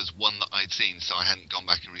ticked off as one that I'd seen, so I hadn't gone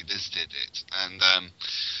back and revisited it. And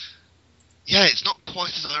yeah, it's not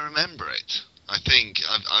quite as I remember it. I think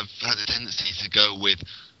I've had a tendency to go with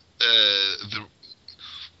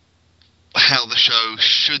how the show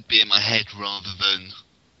should be in my head rather than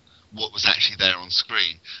what was actually there on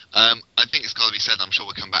screen. I think it's got to be said, I'm sure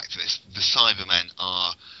we'll come back to this, the Cybermen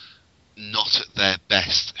are not at their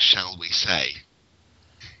best, shall we say.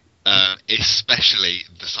 Especially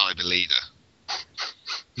the Cyber Leader.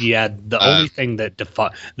 Yeah, the only thing that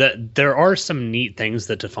there are some neat things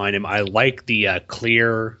that define him. I like the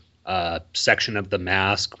clear section of the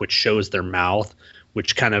mask, which shows their mouth,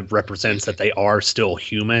 which kind of represents that they are still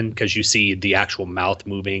human because you see the actual mouth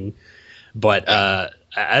moving. But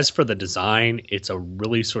as for the design, it's a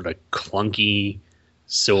really sort of clunky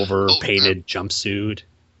silver painted jumpsuit.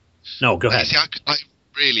 No, go ahead. See, I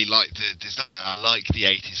really like the design. I like the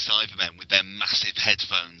 80s Cybermen with their massive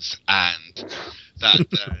headphones and that.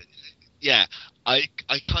 Yeah, I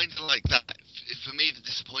kind of like that. For me, the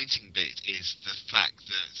disappointing bit is the fact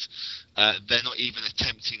that they're not even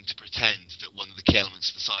attempting to pretend that one of the key elements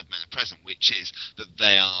of the Cybermen are present, which is that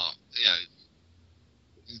they are,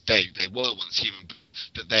 they were once human, but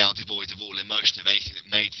that they are devoid of all emotion of anything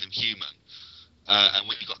that made them human. And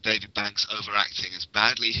when you've got David Banks overacting as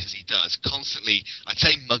badly as he does, constantly, I'd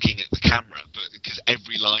say mugging at the camera, but because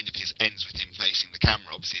every line of his ends with him facing the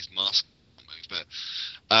camera, obviously his mask move, but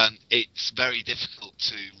it's very difficult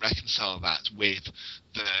to reconcile that with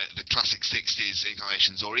the classic 60s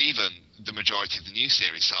incarnations, or even the majority of the new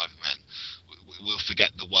series Cybermen. We'll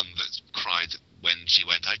forget the one that cried when she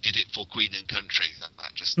went, "I did it for Queen and Country." That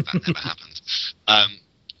never happened.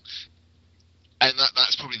 And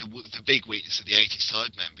that's probably the big weakness of the 80s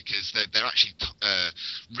Cybermen, because they're actually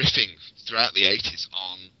riffing throughout the 80s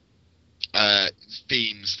on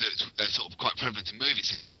themes that are sort of quite prevalent in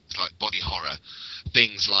movies, like body horror,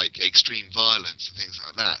 things like extreme violence and things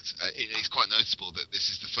like that. It's quite noticeable that this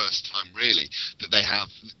is the first time, really, that they have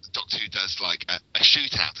Doctor Who does like a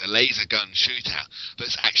shootout, a laser gun shootout, but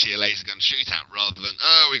it's actually a laser gun shootout rather than,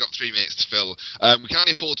 oh, we got 3 minutes to fill. We can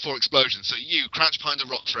only afford 4 explosions, so you crouch behind a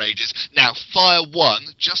rock for ages. Now fire one,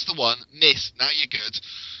 just the one, miss, now you're good.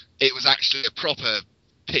 It was actually a proper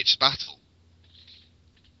pitched battle.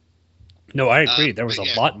 No, I agree. There was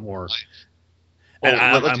a lot more.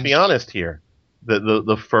 Let's be honest here.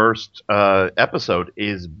 The first episode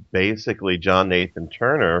is basically John Nathan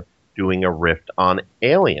Turner doing a riff on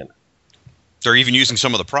Alien. They're even using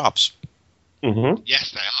some of the props. Mm-hmm.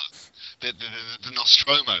 Yes, they are. The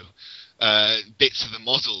Nostromo bits of the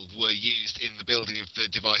model were used in the building of the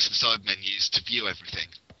device the Cybermen used to view everything.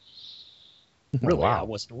 Really? Wow. I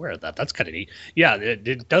wasn't aware of that. That's kind of neat. Yeah,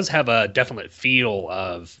 it does have a definite feel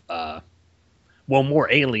of...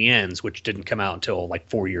 more Aliens, which didn't come out until like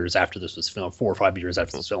 4 years after this was filmed, 4 or 5 years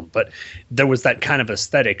after this film. But there was that kind of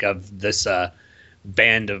aesthetic of this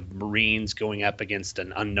band of Marines going up against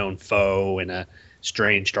an unknown foe in a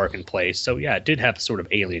strange, darkened place. So yeah, it did have sort of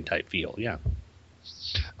alien type feel. Yeah.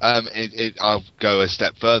 I'll go a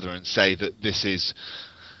step further and say that this is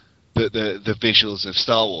the visuals of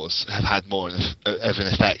Star Wars have had more of an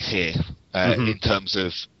effect here in terms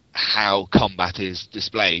of how combat is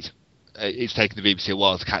displayed. It's taken the BBC a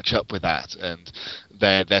while to catch up with that, and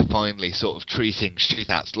they're finally sort of treating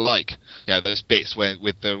shootouts like those bits where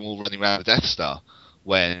they're all running around the Death Star,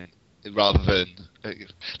 when rather than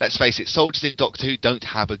let's face it, soldiers in Doctor Who don't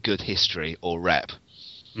have a good history or rep.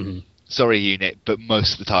 Mm-hmm. Sorry, unit, but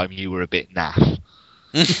most of the time you were a bit naff.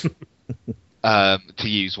 To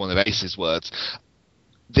use one of Ace's words,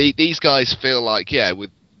 these guys feel like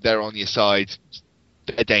they're on your side.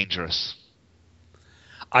 They're dangerous.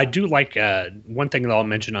 I do like one thing that I'll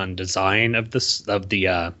mention on design of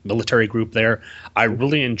the military group there. I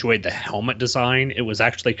really enjoyed the helmet design. It was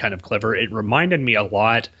actually kind of clever. It reminded me a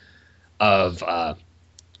lot of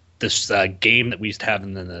this game that we used to have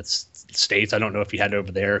in the States. I don't know if you had it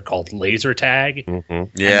over there, called laser tag.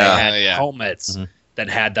 Mm-hmm. Yeah, and they had helmets that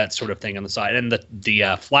had that sort of thing on the side, and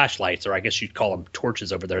the flashlights, or I guess you'd call them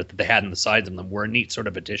torches over there, that they had on the sides of them were a neat sort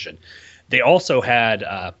of addition. They also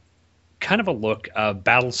had kind of a look of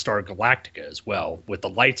Battlestar Galactica as well, with the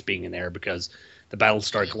lights being in there, because the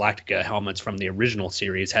Battlestar Galactica helmets from the original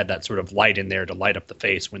series had that sort of light in there to light up the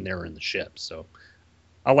face when they were in the ship. So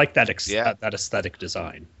I like that that aesthetic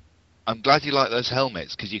design. I'm glad you like those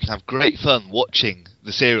helmets, because you can have great fun watching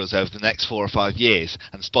the serials over the next 4 or 5 years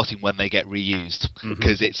and spotting when they get reused,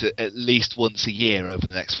 because it's at least once a year over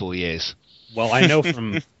the next 4 years. Well, I know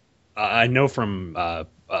from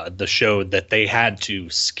the show that they had to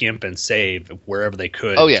skimp and save wherever they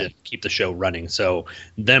could to keep the show running. So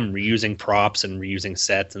them reusing props and reusing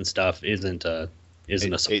sets and stuff isn't a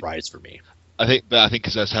surprise for me. I think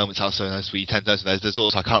because those helmets are so nice, you tend to notice there's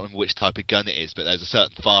also, I can't remember which type of gun it is, but there's a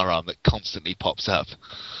certain firearm that constantly pops up.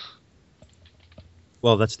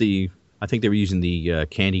 Well, I think they were using the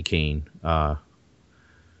candy cane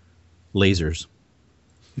lasers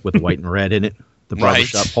with the white and red in it. The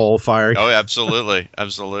barbershop pole fire. Oh, absolutely.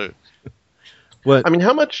 Absolutely. I mean,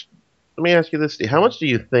 how much, let me ask you this, Steve, how much do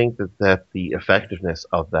you think that the effectiveness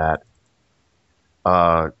of that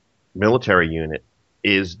military unit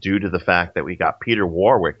is due to the fact that we got Peter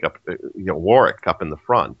Warwick up in the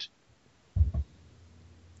front,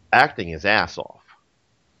 acting his ass off?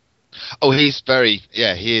 Oh, he is very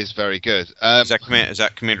good. Is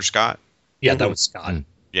that Commander Scott? Yeah, that was Scott.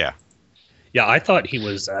 Yeah. Yeah, I thought he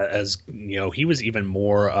was he was even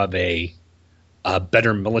more of a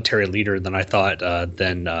better military leader than I thought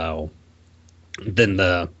than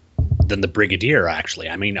the brigadier. Actually,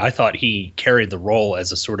 I mean, I thought he carried the role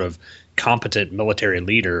as a sort of competent military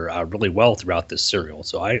leader really well throughout this serial.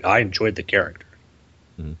 So I enjoyed the character.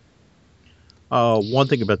 One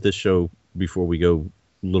thing about this show before we go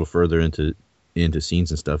a little further into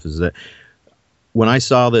scenes and stuff is that when I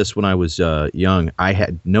saw this when I was young, I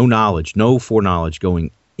had no foreknowledge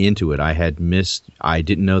going into it. I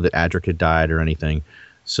didn't know that Adric had died or anything.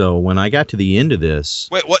 So when I got to the end of this...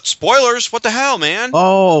 Wait, what? Spoilers? What the hell, man?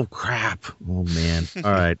 Oh, crap. Oh, man.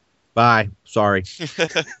 All right. Bye. Sorry.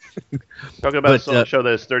 Talking about a show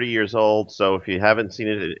that is 30 years old, so if you haven't seen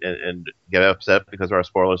it and get upset because there are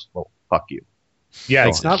spoilers, well, fuck you. Yeah,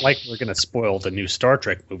 it's not like we're going to spoil the new Star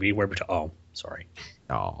Trek movie where sorry.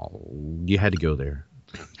 Oh, you had to go there.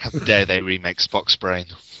 How dare they remake Spock's brain?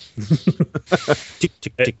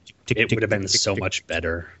 It would have been so much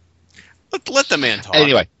better. Let the man talk.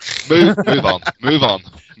 Anyway, move on.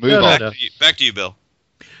 Back to you, Bill.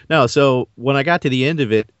 No, so when I got to the end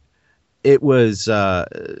of it, it was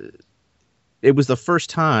the first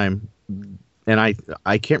time, and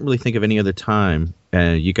I can't really think of any other time.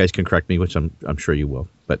 And you guys can correct me, which I'm sure you will,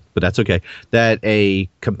 but that's okay. That I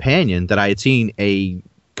had seen a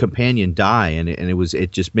companion die, and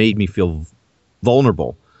it just made me feel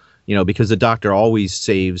vulnerable, because the Doctor always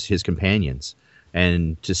saves his companions.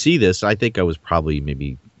 And to see this, I think I was probably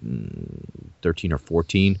maybe 13 or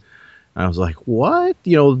 14. I was like, what?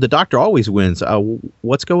 The Doctor always wins.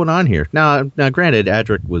 What's going on here? Now, granted,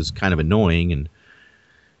 Adric was kind of annoying and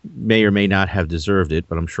may or may not have deserved it,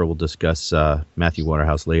 but I'm sure we'll discuss Matthew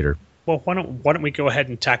Waterhouse later. Well, why don't we go ahead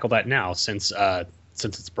and tackle that now, since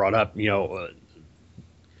it's brought up?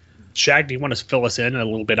 Shag, do you want to fill us in a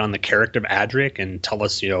little bit on the character of Adric and tell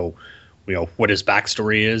us, what his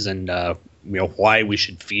backstory is and why we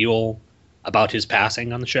should feel about his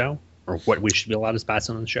passing on the show, or what we should feel about his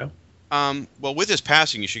passing on the show? Well, with his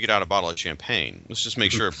passing, you should get out a bottle of champagne. Let's just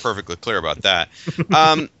make sure we're perfectly clear about that.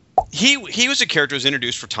 He was a character who was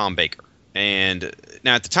introduced for Tom Baker. And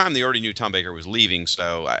now at the time, they already knew Tom Baker was leaving,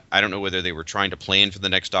 so I don't know whether they were trying to plan for the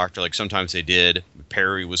next Doctor. Like sometimes they did.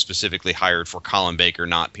 Perry was specifically hired for Colin Baker,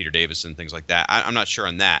 not Peter Davison, things like that. I'm not sure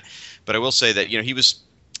on that. But I will say that he was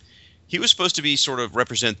supposed to be sort of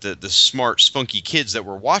represent the smart, spunky kids that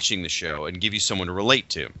were watching the show and give you someone to relate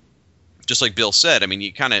to. Just like Bill said, I mean,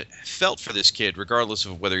 you kind of felt for this kid, regardless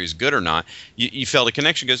of whether he's good or not. You felt a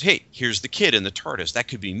connection. Goes, hey, here's the kid in the TARDIS. That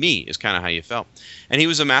could be me, is kind of how you felt. And he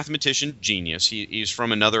was a mathematician genius. He's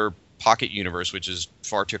from another pocket universe, which is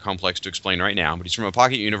far too complex to explain right now. But he's from a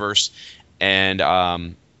pocket universe. And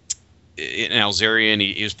in Alzarian,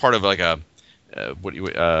 he was part of like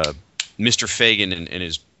Mr. Fagin and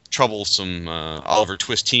his troublesome Oliver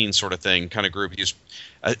Twist teen sort of thing kind of group. He was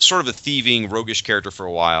sort of a thieving, roguish character for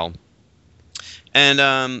a while.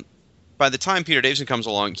 And by the time Peter Davison comes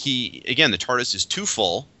along, the TARDIS is too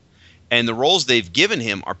full, and the roles they've given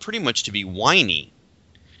him are pretty much to be whiny.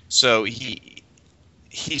 So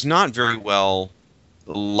he's not very well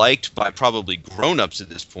liked by probably grown-ups at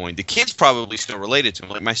this point. The kids probably still related to him.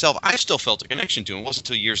 Like myself, I still felt a connection to him. It wasn't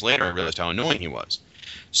until years later I realized how annoying he was.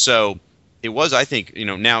 So it was, I think,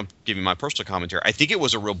 now giving my personal commentary, I think it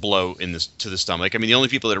was a real blow to the stomach. I mean, the only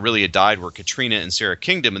people that really had died were Katrina and Sarah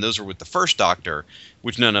Kingdom, and those were with the first Doctor,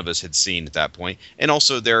 which none of us had seen at that point. And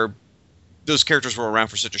also, those characters were around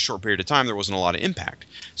for such a short period of time, there wasn't a lot of impact.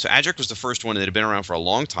 So Adric was the first one that had been around for a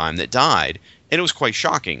long time that died, and it was quite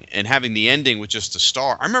shocking. And having the ending with just a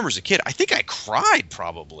star, I remember as a kid, I think I cried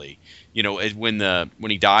probably, when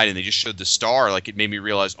he died and they just showed the star. Like, it made me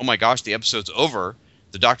realize, oh my gosh, the episode's over.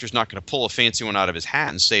 The Doctor's not going to pull a fancy one out of his hat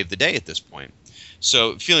and save the day at this point.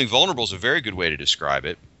 So feeling vulnerable is a very good way to describe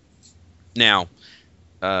it. Now,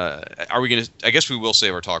 are we going to? I guess we will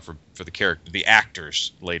save our talk for the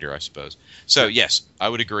actors later, I suppose. So yes, I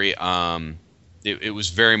would agree. It was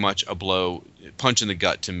very much a punch in the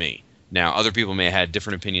gut to me. Now, other people may have had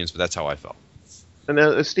different opinions, but that's how I felt.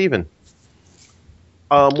 And Stephen,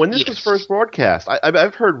 when this was first broadcast,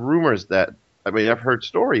 I've heard rumors I've heard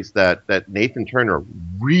stories that Nathan Turner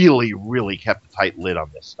really, really kept a tight lid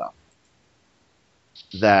on this stuff.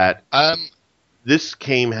 That this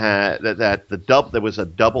there was a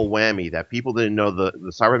double whammy, that people didn't know the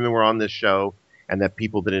Cybermen were on this show, and that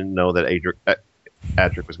people didn't know that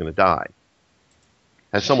Adric was going to die.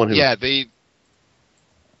 As someone who I think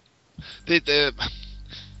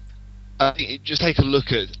just take a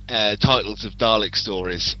look at titles of Dalek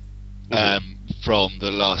stories from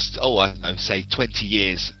the last, I don't know, say 20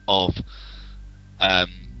 years of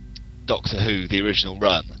Doctor Who, the original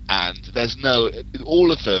run, and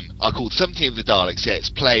all of them are called Something of the Daleks. Yeah, it's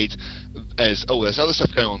played as, there's other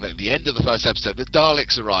stuff going on at the end of the first episode. The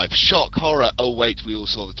Daleks arrive, shock, horror, oh wait, we all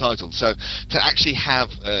saw the title. So to actually have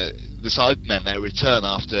the Cybermen, they return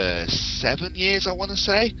after 7 years, I want to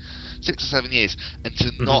say, 6 or 7 years, and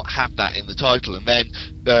to not have that in the title, and then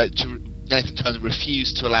Nathan Turner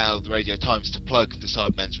refused to allow the Radio Times to plug the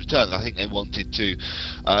Cybermen's return. I think they wanted to,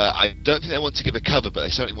 I don't think they wanted to give a cover, but they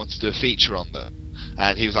certainly wanted to do a feature on them.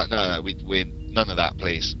 And he was like, no, we're none of that,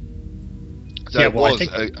 please. So it was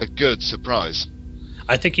a good surprise.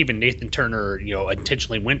 I think even Nathan Turner,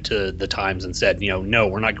 intentionally went to the Times and said, no,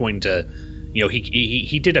 we're not going to,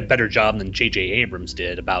 he did a better job than J.J. Abrams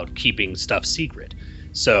did about keeping stuff secret.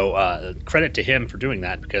 So credit to him for doing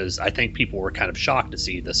that, because I think people were kind of shocked to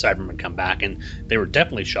see the Cybermen come back, and they were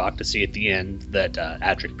definitely shocked to see at the end that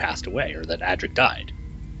Adric passed away, or that Adric died.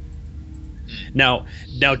 Now,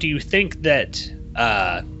 do you think that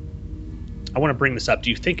I want to bring this up? Do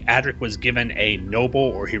you think Adric was given a noble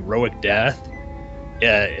or heroic death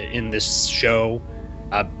in this show,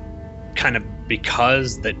 kind of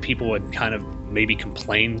because that people had kind of maybe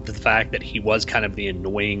complained the fact that he was kind of the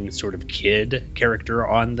annoying sort of kid character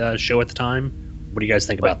on the show at the time? What do you guys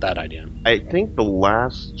think about that idea? I think the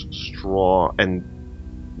last straw, and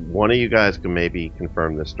one of you guys can maybe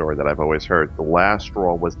confirm this story that I've always heard, the last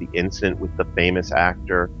straw was the incident with the famous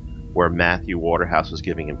actor where Matthew Waterhouse was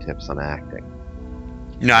giving him tips on acting.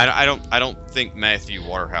 No, I don't think Matthew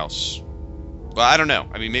Waterhouse. Well, I don't know.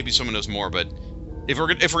 I mean, maybe someone knows more, but if we're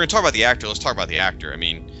going to talk about the actor, let's talk about the actor. I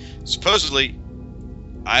mean, supposedly,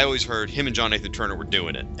 I always heard him and John Nathan Turner were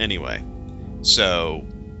doing it anyway. So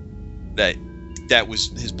that was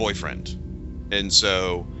his boyfriend. And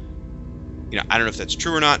so, I don't know if that's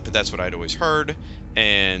true or not, but that's what I'd always heard.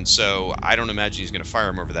 And so I don't imagine he's going to fire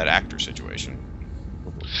him over that actor situation.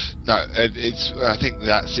 No, I think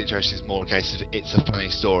that situation is more a case of it's a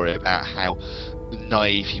funny story about how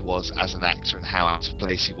naive he was as an actor and how out of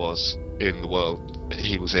place he was in the world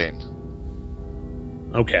he was in.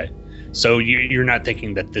 Okay, so you're not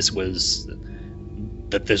thinking that this was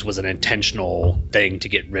an intentional thing to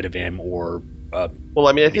get rid of him, or well,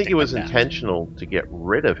 I mean, I think it was intentional to get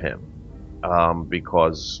rid of him,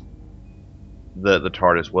 because the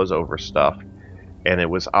TARDIS was overstuffed, and it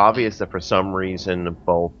was obvious that for some reason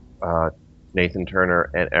both Nathan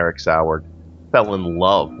Turner and Eric Soward fell in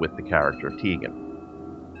love with the character of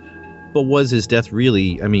Tegan. But was his death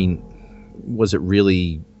really? I mean, was it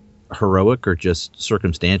really heroic or just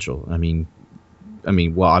circumstantial? I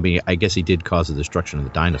guess he did cause the destruction of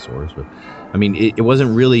the dinosaurs, but I mean, it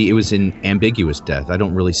wasn't really. It was an ambiguous death. I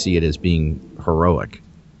don't really see it as being heroic.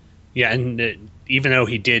 Yeah, and even though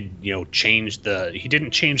he did, he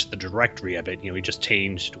didn't change the directory of it. He just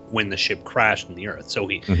changed when the ship crashed in the Earth. So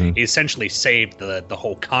he essentially saved the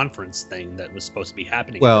whole conference thing that was supposed to be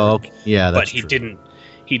happening. Well, yeah, that's true.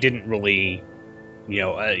 He didn't really.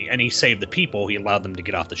 And he saved the people. He allowed them to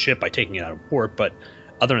get off the ship by taking it out of port. But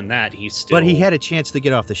other than that, But he had a chance to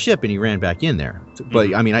get off the ship, and he ran back in there.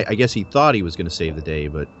 But I mean, I guess he thought he was going to save the day,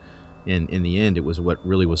 but in the end, it was what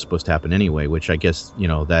really was supposed to happen anyway. Which I guess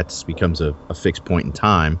that becomes a fixed point in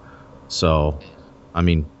time. So, I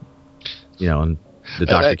mean, the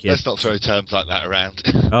Doctor can't. Let's not throw terms like that around.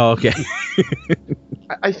 Oh, okay.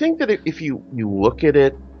 I think that if you look at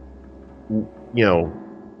it,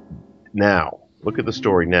 now, look at the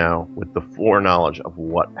story now with the foreknowledge of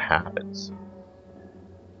what happens.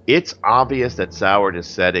 It's obvious that Soward is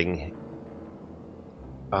setting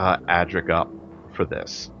Adric up for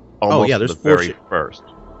this. Almost there's the very first.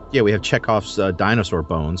 Yeah, we have Chekhov's dinosaur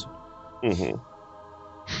bones. Mm-hmm.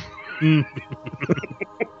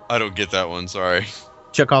 I don't get that one. Sorry,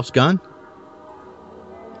 Chekhov's gun.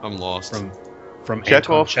 I'm lost. From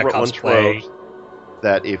Chekhov's Chekhov's play play.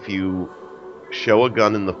 that if you show a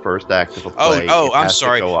gun in the first act of a play, I'm has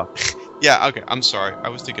sorry. to go up. Yeah, okay. I'm sorry. I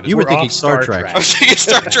was thinking. You were thinking Star Trek. I was thinking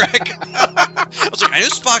Star Trek. I was like, I know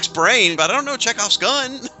Spock's brain, but I don't know Chekhov's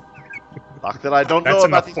gun. Fuck that I don't know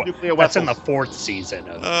about these nuclear weapons. That's in the 4th season.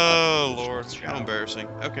 Oh, Lord. How embarrassing.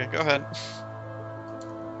 Okay, go ahead.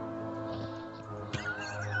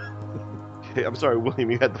 Hey, I'm sorry, William,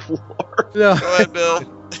 you had the floor. No. Go ahead, Bill.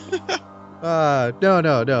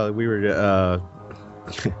 No. We were.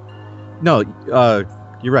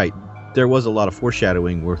 You're right. There was a lot of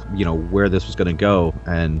foreshadowing where this was going to go,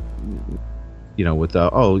 and with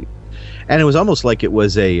and it was almost like it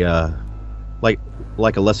was a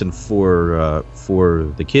like a lesson for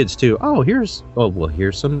the kids too. Here's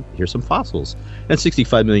some fossils. And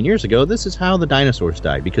 65 million years ago, this is how the dinosaurs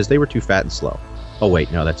died because they were too fat and slow. Oh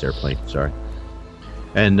wait, no, that's Airplane. Sorry.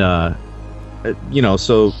 And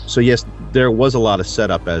so yes, there was a lot of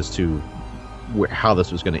setup as to how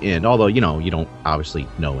this was going to end. Although you don't obviously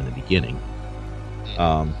know in the beginning.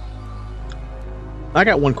 I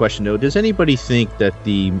got one question though. Does anybody think that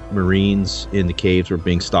the Marines in the caves were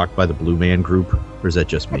being stalked by the Blue Man Group, or is that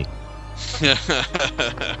just me?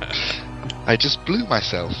 I just blew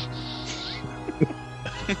myself.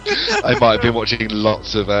 I might have been watching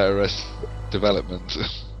lots of Arrested Development.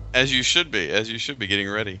 As you should be getting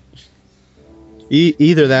ready.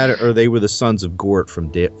 Either that, or they were the sons of Gort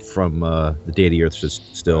from the Day of the Earth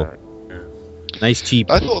still. Nice cheap.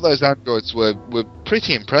 I thought those androids were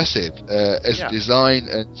pretty impressive as design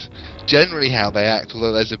and generally how they act,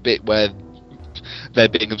 although there's a bit where they're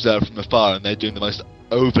being observed from afar and they're doing the most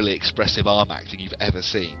overly expressive arm acting you've ever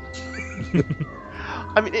seen.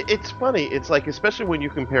 I mean, it's funny. It's like, especially when you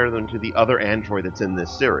compare them to the other android that's in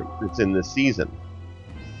this series, that's in this season,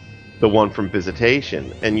 the one from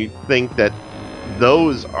Visitation, and you think that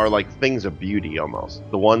those are like things of beauty almost.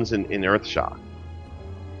 The ones in Earthshock.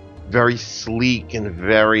 Very sleek and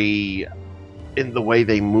very, in the way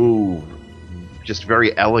they move, just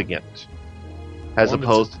very elegant, as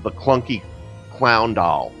opposed to the clunky clown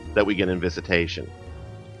doll that we get in Visitation.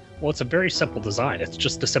 Well, it's a very simple design. It's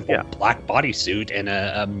just a simple black bodysuit and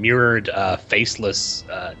a mirrored, faceless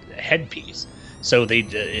headpiece. So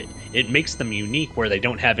it makes them unique where they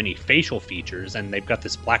don't have any facial features, and they've got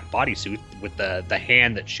this black bodysuit with the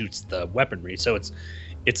hand that shoots the weaponry. So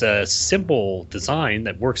it's a simple design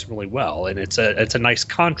that works really well, and it's a nice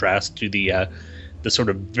contrast to the sort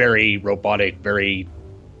of very robotic, very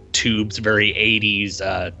tubes, very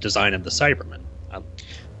 80s design of the Cybermen.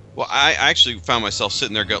 Well, I actually found myself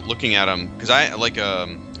sitting there looking at them because I think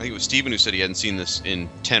it was Steven who said he hadn't seen this in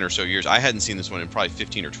 10 or so years. I hadn't seen this one in probably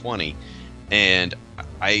 15 or 20, and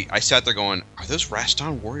I sat there going, "Are those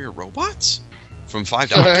Raston Warrior robots from Five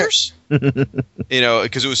Doctors?"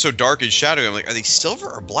 Because it was so dark and shadowy. I'm like, are they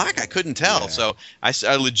silver or black? I couldn't tell. Yeah. So I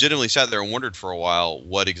legitimately sat there and wondered for a while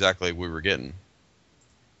what exactly we were getting.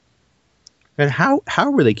 And how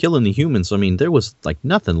were they killing the humans? I mean, there was like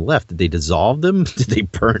nothing left. Did they dissolve them? Did they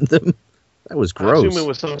burn them? That was gross. I assume it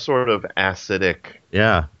was some sort of acidic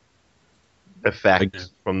effect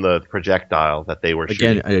from the projectile that they were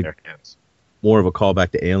shooting in their hands. More of a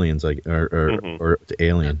callback to Aliens, or to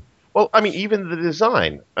Alien. Well, I mean, even the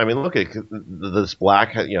design. I mean, look at this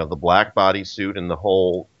black, the black bodysuit and the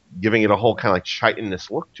whole, giving it a whole kind of like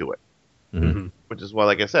chitinous look to it. Mm-hmm. Which is why,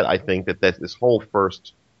 like I said, I think that this whole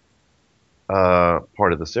first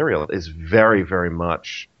part of the serial is very, very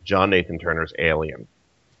much John Nathan Turner's Alien.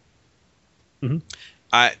 Mm-hmm.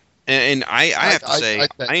 I have to say,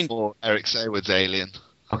 I more Eric Saywood's Alien.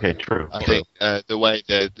 Okay, true. I think the way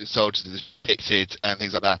the soldiers are depicted and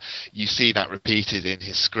things like that, you see that repeated in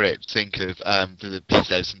his script. Think of the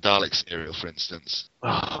Bezos and Dalek serial, for instance.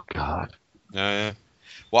 Oh, God.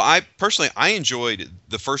 Well, I enjoyed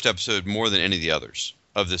the first episode more than any of the others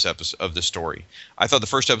of this episode of the story. I thought the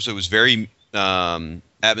first episode was very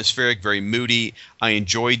atmospheric, very moody. I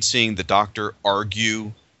enjoyed seeing the Doctor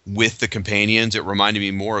argue with the companions. It reminded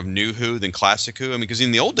me more of New Who than Classic Who. I mean, because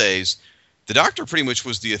in the old days, the Doctor pretty much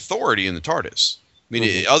was the authority in the TARDIS. I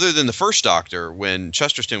mean, other than the first Doctor, when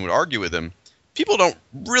Chesterton would argue with him, people don't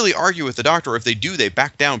really argue with the Doctor. If they do, they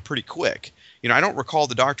back down pretty quick. I don't recall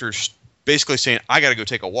the Doctor basically saying, "I got to go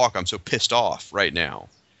take a walk. I'm so pissed off right now,"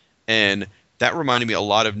 and that reminded me a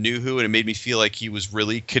lot of New Who, and it made me feel like he was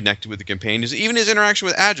really connected with the companions. Even his interaction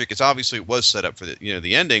with Adric, it was set up for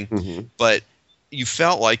the ending, but you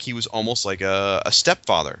felt like he was almost like a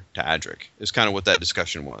stepfather to Adric. Is kind of what that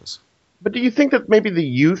discussion was. But do you think that maybe the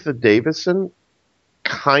youth of Davison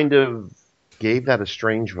kind of gave that a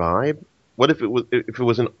strange vibe? What if it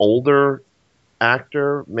was an older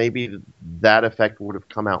actor? Maybe that effect would have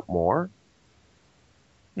come out more.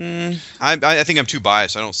 I think I'm too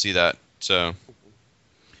biased. I don't see that. So,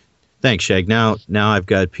 thanks, Shag. Now I've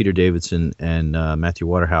got Peter Davidson and Matthew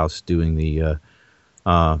Waterhouse doing the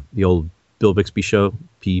old Bill Bixby show.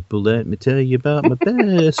 People, let me tell you about my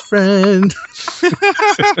best friend.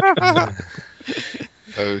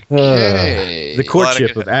 Okay. The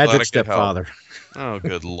courtship of Adric's stepfather. Oh,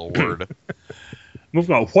 good lord.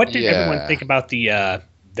 Moving on. What did everyone think about the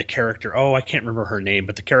character? Oh, I can't remember her name,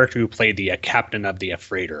 but the character who played the captain of the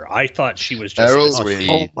freighter. I thought she was just Beryl Reid.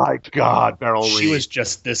 Oh my God, Beryl Reid. She was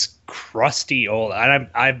just this crusty old. And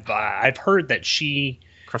I've heard that she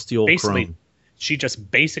crusty old crone. She just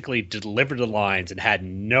basically delivered the lines and had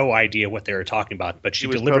no idea what they were talking about, but she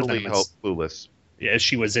was delivered totally them. Clueless. Yeah,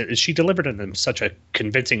 she delivered them in such a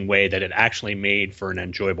convincing way that it actually made for an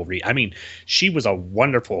enjoyable read. I mean, she was a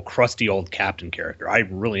wonderful, crusty old captain character. I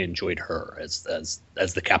really enjoyed her as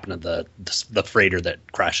the captain of the freighter that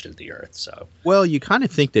crashed into the Earth. So, well, you kind of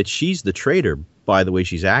think that she's the traitor by the way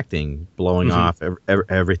she's acting, blowing off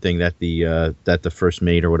everything that the first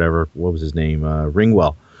mate or whatever, what was his name,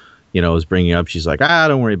 Ringwell, is bringing up. She's like,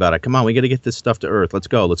 don't worry about it. Come on, we got to get this stuff to Earth. Let's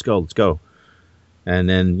go. And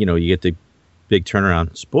then you get the big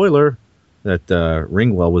turnaround. Spoiler that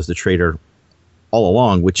Ringwell was the traitor all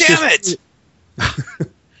along, which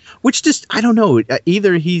which just I don't know.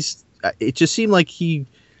 Either it just seemed like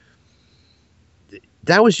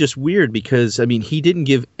that was just weird because he didn't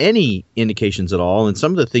give any indications at all, and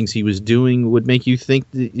some of the things he was doing would make you think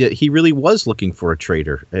that he really was looking for a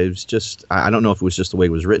traitor. It was just I don't know if it was just the way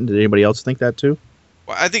it was written. Did anybody else think that too?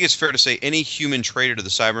 Well, I think it's fair to say any human traitor to the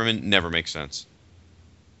Cybermen never makes sense.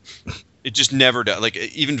 It just never does. Like,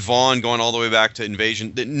 even Vaughn going all the way back to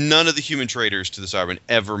Invasion, none of the human traitors to the Cybermen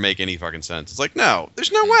ever make any fucking sense. It's like, no,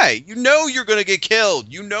 there's no way. You're going to get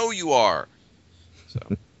killed. You are. So.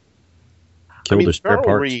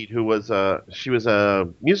 Beryl Reid, who was she was a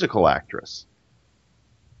musical actress.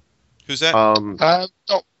 Who's that? Don't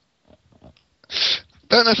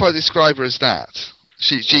know if I describe her as that.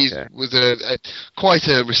 She was quite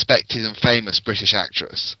a respected and famous British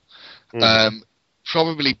actress.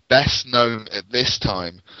 Probably best known at this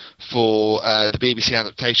time for the BBC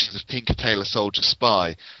adaptations of Tinker Tailor Soldier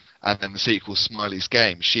Spy and then the sequel Smiley's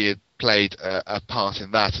Game. She had played a part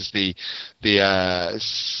in that as the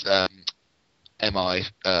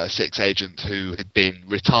MI6 agent who had been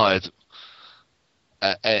retired,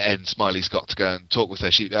 and Smiley's got to go and talk with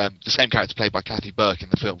her. She the same character played by Kathy Burke in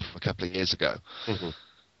the film from a couple of years ago.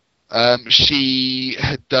 She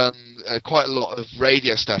had done quite a lot of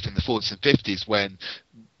radio stuff in the 40s and 50s when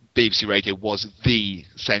BBC Radio was the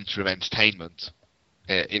centre of entertainment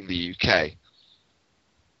in the UK.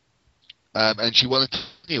 And she won a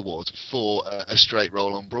Tony Award for a straight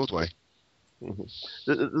role on Broadway.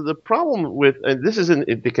 The problem with, and this is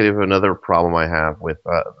indicative of another problem I have with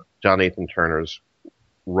John Nathan Turner's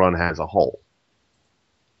run as a whole,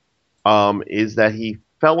 is that he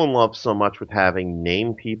fell in love so much with having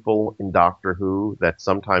named people in Doctor Who that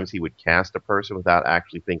sometimes he would cast a person without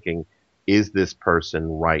actually thinking, is this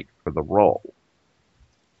person right for the role?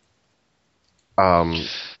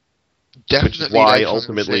 Definitely. Why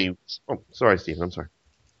ultimately? Oh, sorry, Stephen. I'm sorry.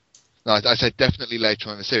 No, I said definitely later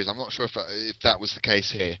on in the series. I'm not sure if that was the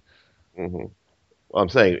case here. Well, I'm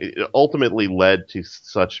saying it ultimately led to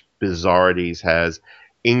such bizarrities as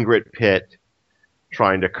Ingrid Pitt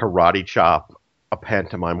trying to karate chop a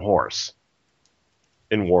pantomime horse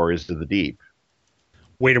in Warriors of the Deep.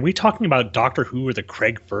 Wait, are we talking about Doctor Who or the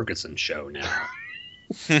Craig Ferguson show now?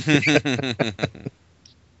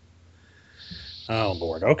 Oh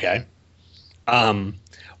Lord, okay.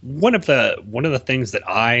 One of the things that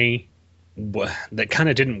that kind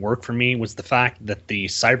of didn't work for me was the fact that the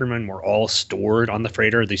Cybermen were all stored on the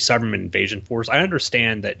freighter, the Cybermen invasion force. I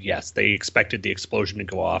understand that, yes, they expected the explosion to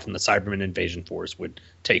go off and the Cybermen invasion force would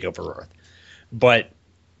take over Earth. But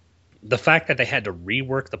the fact that they had to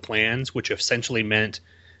rework the plans, which essentially meant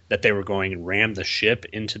that they were going and ram the ship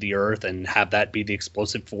into the Earth and have that be the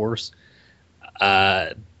explosive force,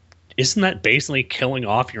 isn't that basically killing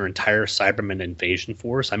off your entire Cybermen invasion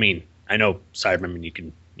force? I mean, I know Cybermen, you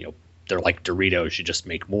can, they're like Doritos, you just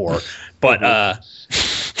make more. But well,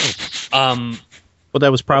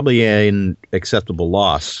 that was probably an acceptable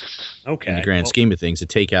loss. Okay. In the grand scheme of things, to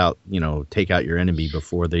take out your enemy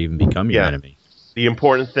before they even become your enemy. The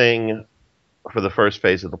important thing for the first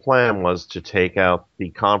phase of the plan was to take out the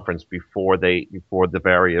conference before the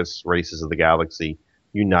various races of the galaxy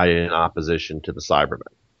united in opposition to the Cybermen.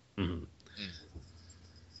 Mm-hmm.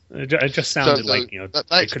 It just sounded like that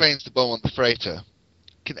explains the bomb on the freighter.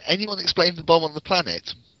 Can anyone explain the bomb on the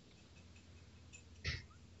planet?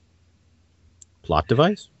 Plot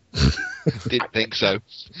device? Didn't think so.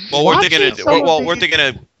 Well, weren't they going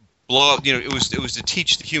to blow up? It was to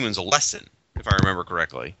teach the humans a lesson, if I remember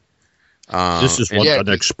correctly. This is what an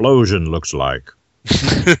explosion looks like.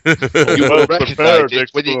 You will recognize it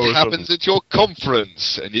when it happens at your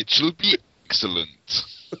conference, and it shall be excellent.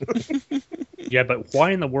 Yeah, but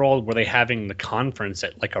why in the world were they having the conference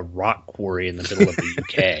at like a rock quarry in the middle of the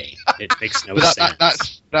UK? It makes no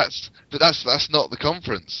sense. That's not the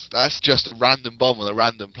conference. That's just a random bomb on a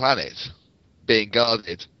random planet being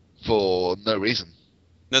guarded for no reason.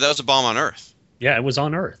 No, that was a bomb on Earth. Yeah, it was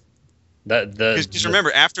on Earth. Just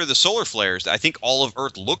remember, after the solar flares, I think all of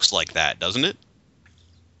Earth looks like that, doesn't it?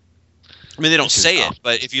 I mean, they don't say it,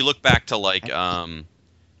 but if you look back to like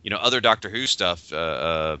other Doctor Who stuff,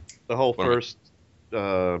 the whole first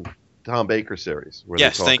Tom Baker series. Where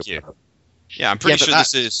yes, they talk thank you. about Yeah, I'm pretty sure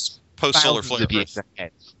this is post-solar flare.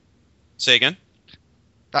 Say again?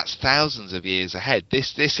 That's thousands of years ahead.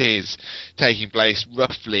 This is taking place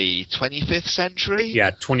roughly 25th century?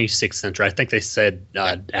 Yeah, 26th century. I think they said,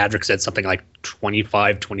 Adric said something like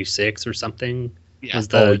 25, 26 or something. Yeah. Was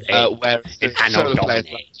the where the solar flares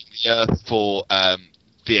the Earth for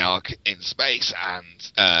the Ark in space and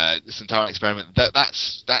this entire experiment,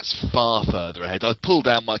 that's far further ahead. I'd pull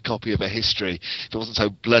down my copy of a history. If it wasn't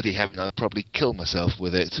so bloody heavy, I'd probably kill myself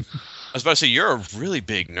with it. I was about to say, you're a really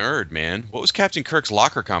big nerd, man. What was Captain Kirk's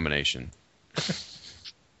locker combination?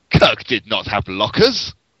 Kirk did not have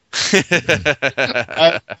lockers. Seriously,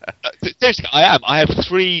 I am. I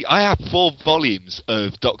have 4 volumes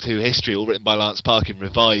of Doctor Who history, all written by Lance Parkin,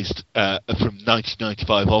 revised from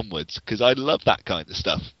 1995 onwards, because I love that kind of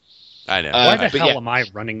stuff. I know. Why the hell am I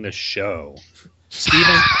running this show?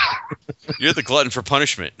 Steven? You're the glutton for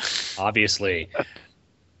punishment. Obviously.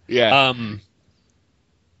 Yeah.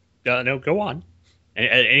 No, go on.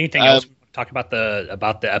 Anything else? Talk about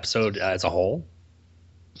the episode as a whole.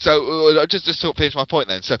 So just to sort of finish my point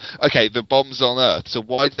then. So okay, the bomb's on Earth. So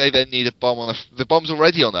why do they then need a bomb on the bomb's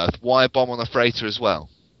already on Earth? Why a bomb on a freighter as well?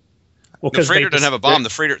 Well, the freighter doesn't have a bomb. The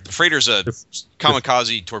freighter's a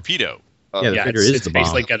kamikaze torpedo. Yeah, the freighter is the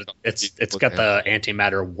bomb. It's got the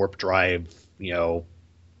antimatter warp drive,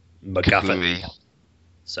 MacGuffin.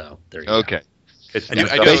 So there you go. Okay. It's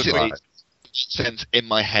basically sense in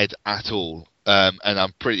my head at all, and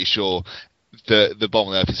I'm pretty sure the bomb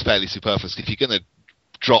on Earth is fairly superfluous. If you're going to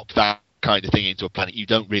drop that kind of thing into a planet, you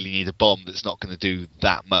don't really need a bomb that's not going to do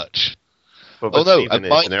that much. Although an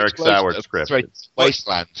Eric Sauer script,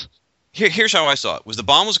 wasteland. Here's how I saw it: was the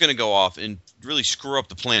bomb was going to go off and really screw up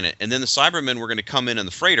the planet, and then the Cybermen were going to come in on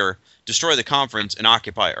the freighter, destroy the conference, and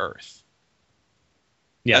occupy Earth.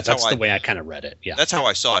 Yeah, that's the way I kind of read it. Yeah, that's how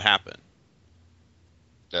I saw it happen.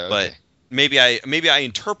 Okay. But maybe I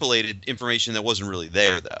interpolated information that wasn't really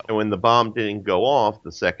there, though. And when the bomb didn't go off,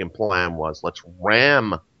 the second plan was, let's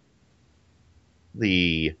ram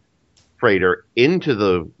the freighter into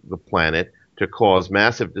the planet to cause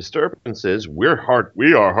massive disturbances. We are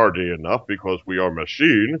hardy enough because we are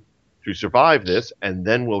machine to survive this, and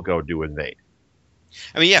then we'll go invade.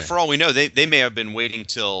 I mean, for all we know, they may have been waiting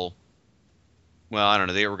till, well, I don't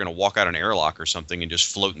know, they were going to walk out an airlock or something and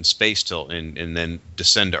just float in space and then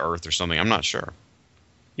descend to Earth or something. I'm not sure.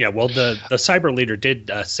 Yeah, well, the cyber leader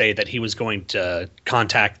did say that he was going to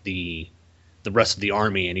contact the rest of the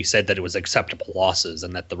army, and he said that it was acceptable losses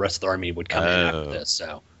and that the rest of the army would come in after this.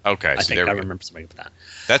 So okay, I think I remember something with that.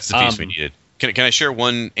 That's the piece we needed. Can I share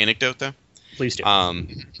one anecdote though? Please do.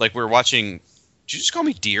 Like we were watching. Did you just call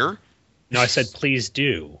me dear? No, I said please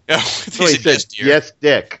do. Oh, he said yes,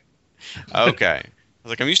 Dick. Okay. I was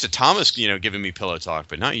like, I'm used to Thomas, giving me pillow talk,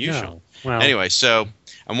 but not usual. No. Well, anyway, so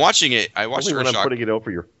I'm watching it. I watched Earthshock. I'm putting it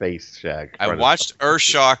over your face, Shag. I watched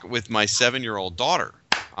Earthshock with my 7-year-old daughter.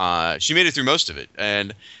 She made it through most of it,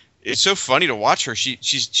 and it's so funny to watch her.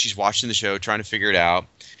 She's watching the show, trying to figure it out.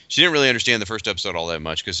 She didn't really understand the first episode all that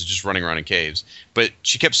much because it's just running around in caves. But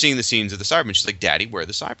she kept seeing the scenes of the Cybermen. She's like, "Daddy, where are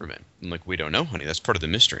the Cybermen?" I'm like, "We don't know, honey. That's part of the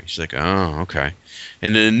mystery." She's like, "Oh, okay."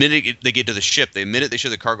 And then the minute they get to the ship, the minute they show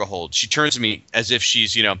the cargo hold, she turns to me as if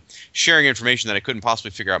she's, sharing information that I couldn't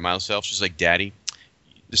possibly figure out myself. She's like, "Daddy,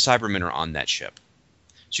 the Cybermen are on that ship."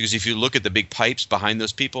 She goes, if you look at the big pipes behind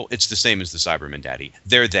those people, it's the same as the Cybermen, Daddy.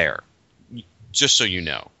 They're there. Just so you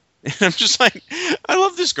know. And I'm just like, I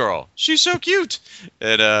love this girl. She's so cute.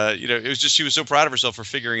 And, it was just, she was so proud of herself for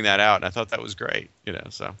figuring that out. And I thought that was great,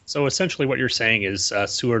 So essentially what you're saying is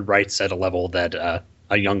Seward writes at a level that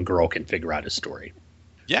a young girl can figure out his story.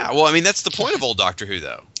 Yeah, well, I mean, that's the point of old Doctor Who,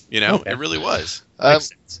 though. Okay. It really was.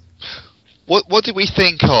 What did we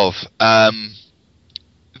think of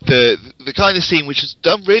the kind of scene which was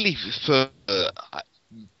done really for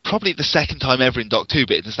probably the second time ever in Doctor Who,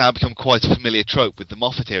 but it has now become quite a familiar trope with the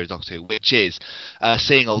Moffat era Doctor Who, which is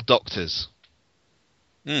seeing old doctors.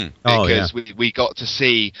 Because we got to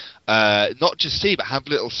see, not just see, but have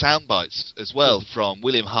little sound bites as well from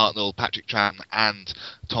William Hartnell, Patrick Troughton, and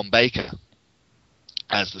Tom Baker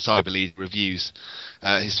as the Cyber Lead reviews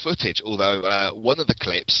his footage. Although one of the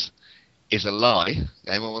clips is a lie.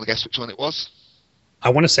 Anyone want to guess which one it was? I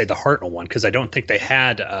want to say the Hartnell one, because I don't think they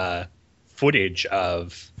had footage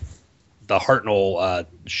of the Hartnell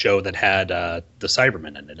show that had the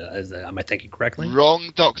Cybermen in it. Am I thinking correctly?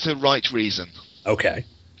 Wrong Doctor, right reason. Okay.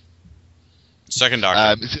 Second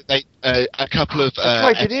Doctor. A couple of... That's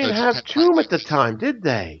right, they didn't have Tomb at the time, did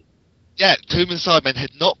they? Yeah, Tomb and Cybermen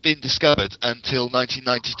had not been discovered until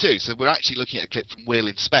 1992, so we're actually looking at a clip from Wheel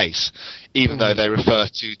in Space, even though they refer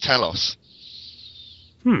to Telos.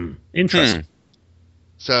 Interesting.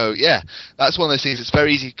 So, yeah, that's one of those things. It's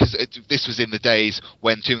very easy, because this was in the days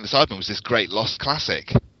when Tomb and the Cybermen was this great lost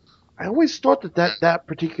classic. I always thought that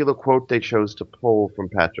particular quote they chose to pull from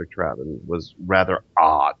Patrick Troughton was rather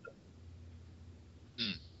odd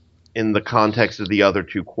in the context of the other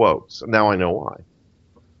two quotes. Now I know why.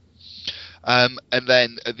 And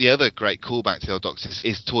then the other great callback to the old Doctor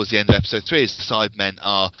is towards the end of episode 3, as the Cybermen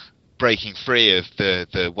are breaking free of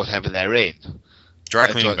the whatever they're in. Dry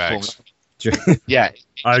cleaning bags. Yeah.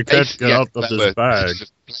 I can't get out of this bag.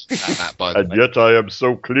 And yet I am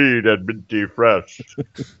so clean and minty fresh.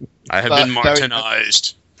 I have been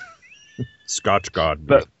Martinized. Scotch God.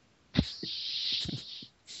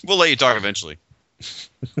 We'll let you talk eventually.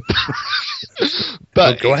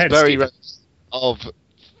 But go ahead, very Stephen. of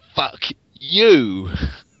fuck you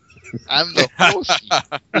and the horse you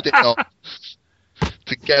put it on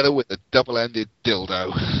together with a double-ended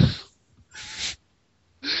dildo.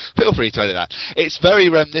 Feel free to edit that. It's very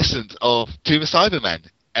reminiscent of Tomb of Cybermen,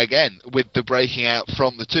 again, with the breaking out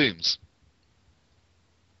from the tombs.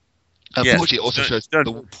 Unfortunately, it also shows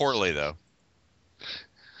done poorly, though.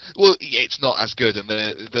 Well, it's not as good, and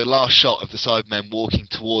the last shot of the Cybermen walking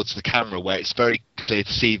towards the camera, where it's very clear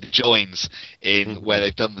to see the joins in where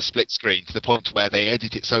they've done the split screen, to the point where they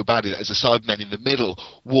edit it so badly that as the Cyberman in the middle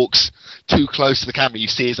walks too close to the camera, you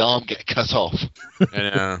see his arm get cut off. I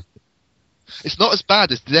know. It's not as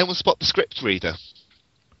bad as... Did anyone spot the script reader?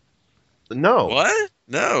 No. What?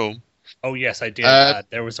 No. Oh, yes, I did.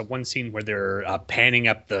 There was one scene where they're panning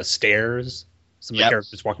up the stairs. Some of the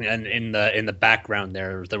characters walking, and in the background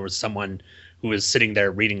there was someone who was sitting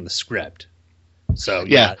there reading the script. So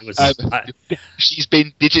yeah, it was. She's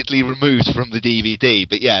been digitally removed from the DVD,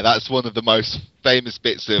 but yeah, that's one of the most famous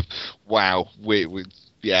bits of wow.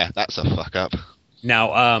 That's a fuck up. Now,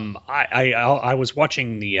 I was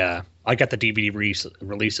watching the. I got the DVD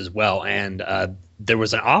release as well, and there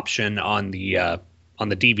was an option on the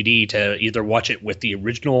DVD to either watch it with the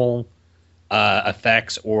original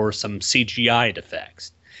effects or some CGI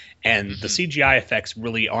effects. And the CGI effects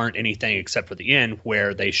really aren't anything except for the end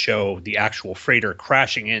where they show the actual freighter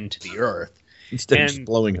crashing into the Earth. Instead of just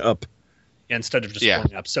blowing up.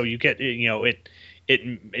 Blowing up. So you get,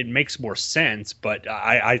 it makes more sense, but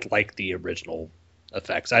I like the original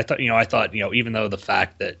effects. I thought, even though the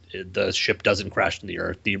fact that the ship doesn't crash into the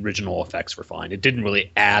Earth, the original effects were fine. It didn't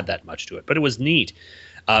really add that much to it, but it was neat.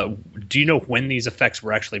 Do you know when these effects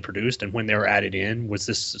were actually produced and when they were added in? Was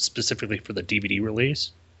this specifically for the DVD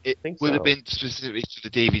release? It would have been specifically for the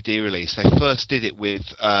DVD release. They first did it with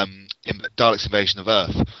Dalek's Invasion of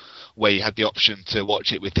Earth, where you had the option to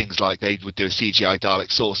watch it with things like they would do a CGI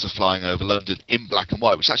Dalek saucer flying over London in black and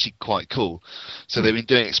white, which is actually quite cool. So they've been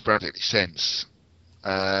doing it sporadically since.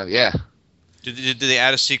 Yeah. Did they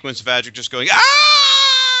add a sequence of Adric just going,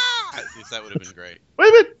 ah? That would have been great. Wait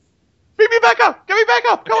a minute! Beat me back up! Get me back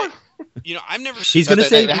up! Come on! I've never. He's gonna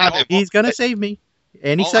save me. He's gonna save me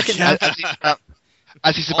any second now.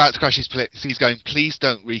 As he's about to crash his plane, he's going, please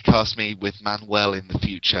don't recast me with Manuel in the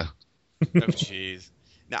future. Oh, jeez.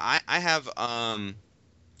 Now, I have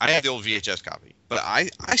the old VHS copy, but I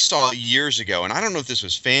saw years ago, and I don't know if this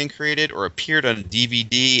was fan-created or appeared on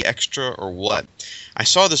DVD extra or what. I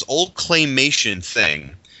saw this old claymation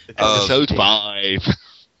thing. Episode 5.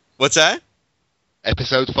 What's that?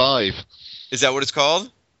 Episode 5. Is that what it's called?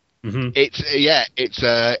 It's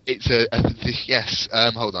yes.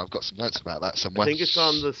 Hold on, I've got some notes about that somewhere. I think it's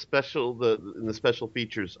on the special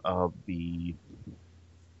features of the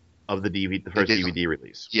DVD, the first DVD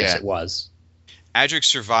release. Yes, it was. Adric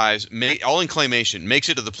survives, all in claymation, makes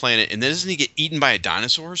it to the planet, and then doesn't he get eaten by a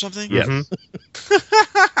dinosaur or something? Yes.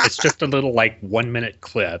 It's just a little 1 minute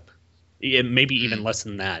clip. Maybe even less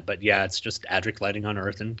than that, but yeah, it's just Adric landing on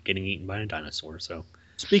Earth and getting eaten by a dinosaur. So,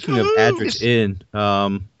 speaking of Adric's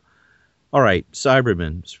all right,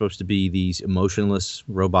 Cybermen supposed to be these emotionless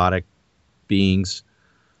robotic beings.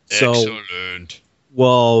 So, excellent.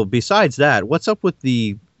 Well, besides that, what's up with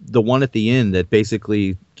the one at the end that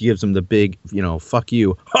basically gives them the big, fuck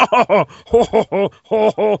you.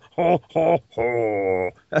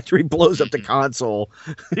 After he blows up the console.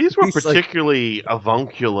 These were particularly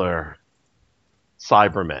avuncular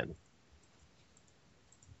Cybermen.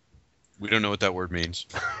 We don't know what that word means.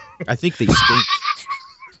 I think they stink.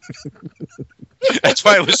 That's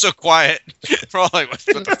why it was so quiet. We're all like, what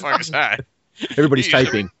the fuck is that? Everybody's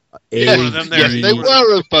typing. Yes, they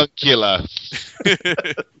were avuncular.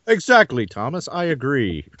 Exactly, Thomas. I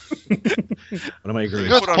agree. What am I agreeing?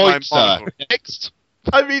 Good point, sir. Next.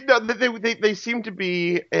 I mean, they seem to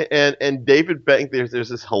be, and David Banks. There's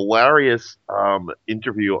this hilarious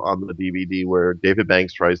interview on the DVD where David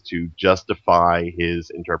Banks tries to justify his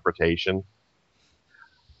interpretation,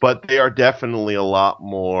 but they are definitely a lot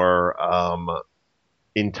more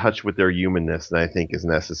in touch with their humanness than I think is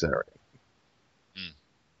necessary.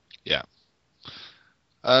 Yeah.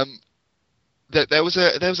 There was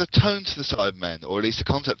a tone to the Cybermen, or at least a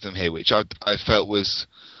concept of them here, which I felt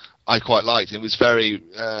I quite liked. It was very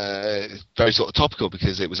sort of topical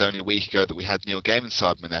because it was only a week ago that we had Neil Gaiman's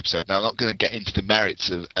Cybermen episode. Now I'm not going to get into the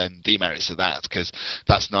merits and demerits of that because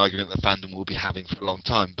that's an argument that fandom will be having for a long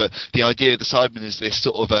time. But the idea of the Cybermen is this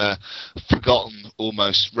sort of a forgotten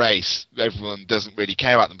almost race. Everyone doesn't really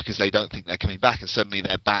care about them because they don't think they're coming back, and suddenly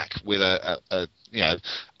they're back with a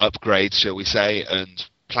upgrades, shall we say, and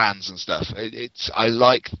plans and stuff. I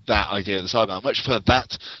like that idea of the Cyberman. I much prefer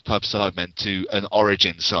that type of Cyberman to an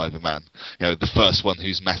origin Cyberman. The first one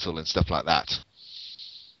who's metal and stuff like that.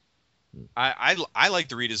 I like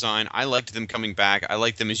the redesign. I liked them coming back. I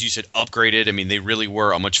like them, as you said, upgraded. I mean, they really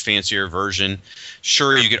were a much fancier version.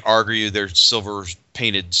 Sure, you could argue they're silver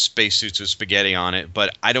painted spacesuits with spaghetti on it,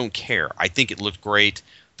 but I don't care. I think it looked great.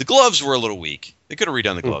 The gloves were a little weak. They could have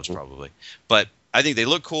redone the gloves probably, but I think they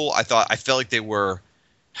look cool. I felt like they were,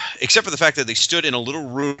 except for the fact that they stood in a little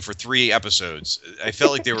room for 3 episodes. I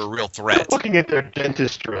felt like they were a real threat. Looking at their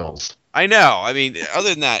dentist drills. I know. I mean, other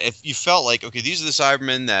than that, if you felt like, okay, these are the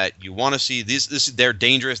Cybermen that you want to see, they're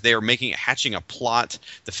dangerous. They are hatching a plot.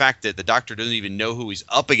 The fact that the Doctor doesn't even know who he's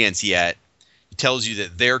up against yet tells you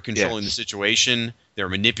that they're controlling the situation. They're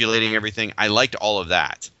manipulating everything. I liked all of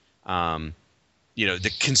that.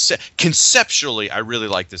 Conceptually, I really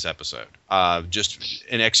like this episode. Just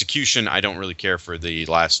in execution, I don't really care for the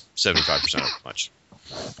last 75% of it much.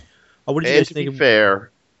 Oh, what did you guys think? To be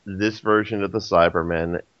fair, this version of the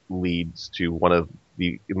Cybermen leads to one of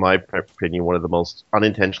in my opinion, one of the most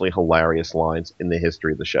unintentionally hilarious lines in the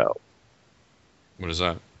history of the show. What is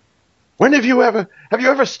that? When have you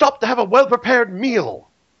ever stopped to have a well-prepared meal?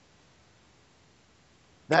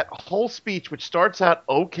 That whole speech, which starts out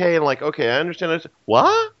okay and okay, I understand.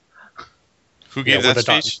 What? Who gave that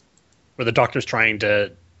speech? Where the Doctor's trying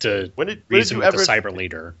to reason with the cyber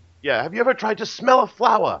leader. Yeah, have you ever tried to smell a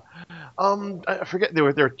flower? I forget. There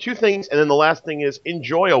are 2 things, and then the last thing is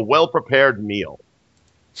enjoy a well-prepared meal.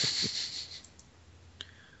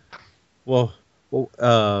 Well, what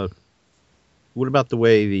about the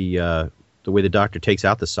way the Doctor takes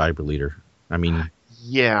out the cyber leader? I mean,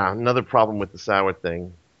 yeah, another problem with the sour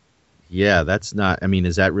thing. Yeah, that's not. I mean,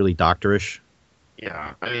 is that really doctorish?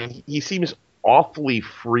 Yeah, I mean, he seems awfully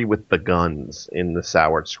free with the guns in the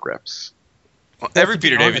Sour scripts. Well, every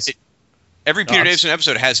Peter Davison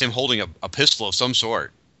episode has him holding a pistol of some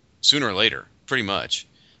sort, sooner or later, pretty much.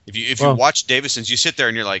 If you watch Davison's, you sit there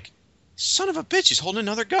and you're like, son of a bitch, he's holding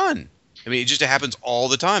another gun. I mean, it just happens all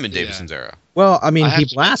the time in Davison's era. Well, I mean, he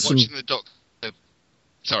blasts him.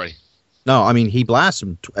 Sorry. No, I mean, he blasts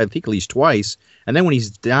him, I think, at least twice. And then when he's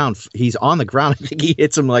down, he's on the ground. I think he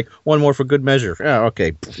hits him one more for good measure. Yeah,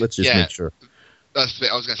 okay, let's just make sure. That's the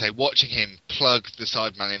bit I was going to say. Watching him plug the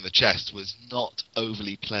Cyberman in the chest was not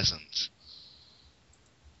overly pleasant.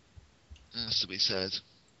 That's to be said.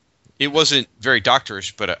 It wasn't very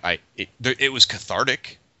doctorish, but it was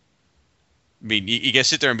cathartic. I mean, you can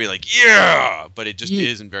sit there and be like, yeah, but it just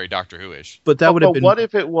isn't very Doctor Who-ish. But that would have been. What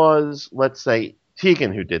if it was, let's say,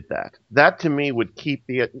 Tegan who did that? That to me would keep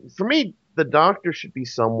for me, the Doctor should be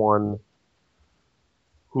someone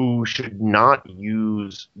who should not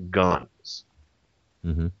use guns.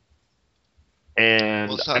 Mm-hmm. And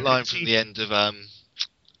what's that line from the end of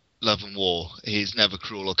Love and War? He's never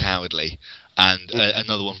cruel or cowardly. And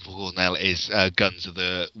another one for Cornell is guns are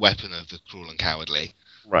the weapon of the cruel and cowardly.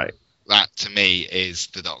 Right. That, to me, is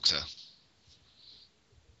the Doctor.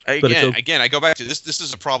 Again, I go back to this. This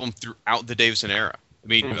is a problem throughout the Davison era. I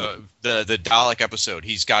mean, the Dalek episode,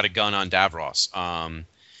 he's got a gun on Davros.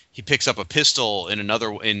 He picks up a pistol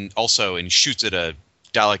and shoots at a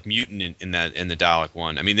Dalek mutant in the Dalek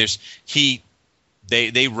one. I mean,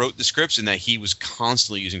 they wrote the scripts in that he was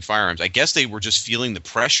constantly using firearms. I guess they were just feeling the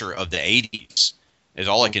pressure of the 80s. Is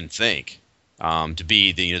all I can think. To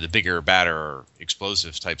be the bigger, badder,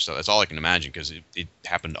 explosive type stuff. That's all I can imagine because it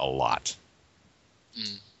happened a lot.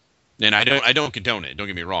 Mm. And I don't condone it. Don't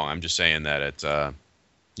get me wrong. I'm just saying that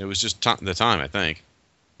it was just the time, I think.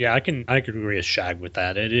 Yeah, I can agree with Shag with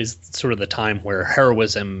that. It is sort of the time where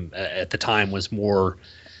heroism at the time was more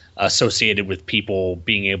associated with people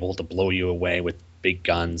being able to blow you away with big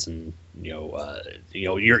guns, and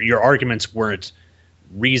your arguments weren't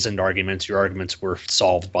reasoned arguments. Your arguments were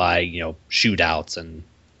solved by shootouts and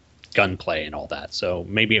gunplay and all that. So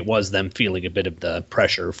maybe it was them feeling a bit of the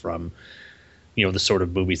pressure from the sort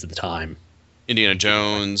of movies at the time, Indiana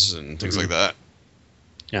Jones and things like that.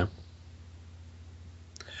 Yeah.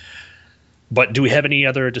 But do we have any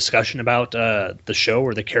other discussion about the show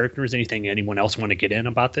or the characters? Anything anyone else want to get in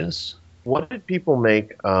about this? What did people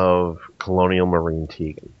make of Colonial Marine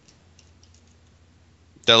Tegan?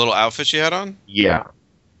 That little outfit she had on? Yeah.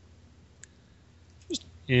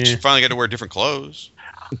 She finally got to wear different clothes.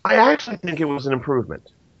 I actually think it was an improvement,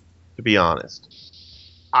 to be honest.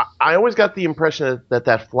 I always got the impression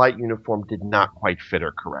that flight uniform did not quite fit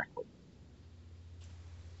her correctly.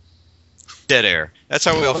 Dead air. That's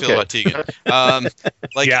how we all feel about Tegan.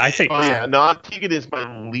 I think. Tegan is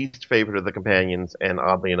my least favorite of the companions, and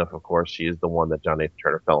oddly enough, of course, she is the one that John Nathan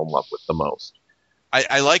Turner fell in love with the most.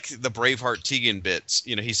 I like the Braveheart Tegan bits.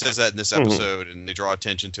 He says that in this episode, and they draw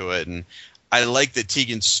attention to it. And I like that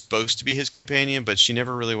Tegan's supposed to be his companion, but she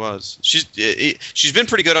never really was. She's been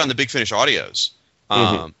pretty good on the Big Finish audios,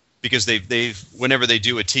 because they've whenever they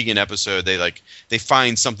do a Tegan episode, they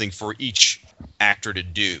find something for each actor to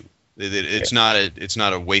do. It's not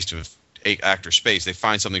a waste of actor space. They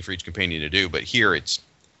find something for each companion to do. But here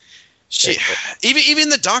even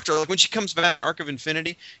the Doctor, like when she comes back, Arc of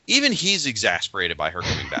Infinity, even he's exasperated by her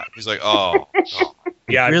coming back. He's like, oh.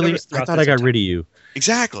 Yeah, really? I thought I got rid of you.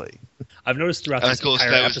 Exactly. I've noticed throughout and this of course,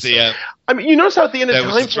 entire there was episode. you notice how at the end of there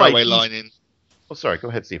Time was the throwaway Flight, line in. Oh, sorry. Go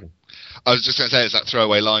ahead, Stephen. I was just going to say, it's that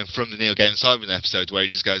throwaway line from the Neil Gaiman Cyberman episode where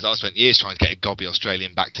he just goes, I spent years trying to get a gobby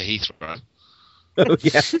Australian back to Heathrow. Oh,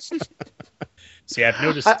 yeah. See, I've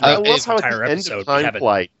noticed I love this how at entire the end episode of Time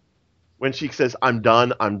Flight, when she says, I'm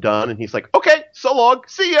done, and he's like, okay, so long,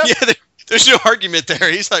 see ya. Yeah, there's no argument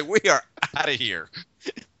there. He's like, we are out of here.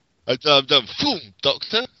 I'm done. Boom,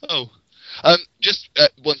 Doctor. Oh. Just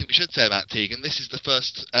one thing we should say about Tegan. This is the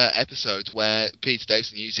first episode where Peter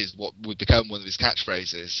Davison uses what would become one of his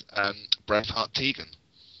catchphrases, Braveheart Tegan.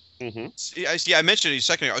 Mm-hmm. I mentioned it a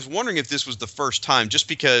second ago. I was wondering if this was the first time, just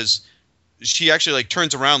because she actually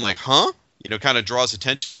turns around like, huh? Kind of draws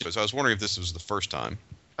attention to it. So I was wondering if this was the first time.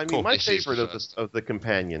 I mean, my favorite of the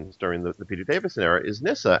companions during the Peter Davison era is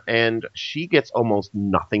Nyssa, and she gets almost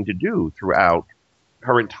nothing to do throughout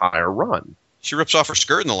her entire run. She rips off her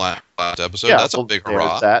skirt in the last episode. Yeah, that's a big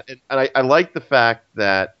hurrah. That. And I like the fact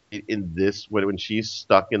that in this, when she's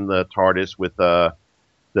stuck in the TARDIS with the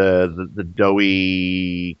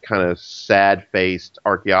doughy, kind of sad-faced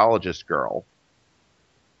archaeologist girl,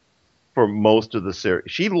 for most of the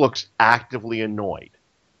series, she looks actively annoyed.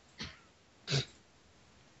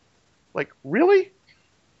 Like, really?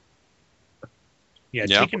 Yeah,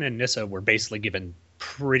 Tegan and Nyssa were basically given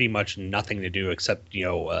pretty much nothing to do except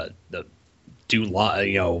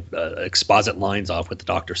exposit lines off with the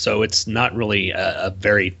Doctor. So it's not really a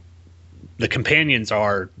very. The companions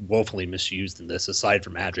are woefully misused in this, aside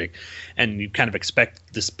from Adric, and you kind of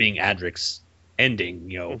expect this being Adric's ending.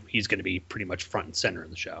 He's going to be pretty much front and center in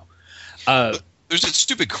the show. There's a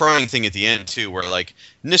stupid crying thing at the end too, where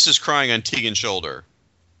Nyssa's crying on Tegan's shoulder,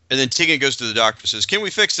 and then Tegan goes to the Doctor and says, "Can we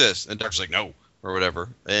fix this?" And the Doctor's like, "No," or whatever.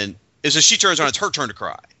 And as she turns around, it's her turn to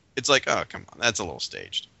cry. It's like, oh, come on, that's a little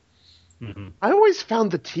staged. Mm-hmm. I always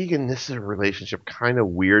found the Tegan-Nyssa relationship kind of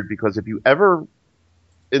weird, because if you ever,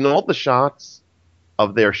 in all the shots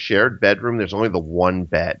of their shared bedroom, there's only the one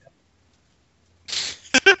bed.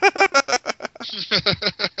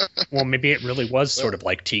 Well, maybe it really was sort of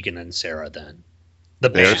like Tegan and Sarah then.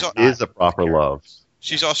 There is a proper love.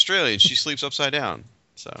 She's Australian. She sleeps upside down.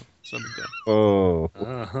 So it's no big deal. Oh.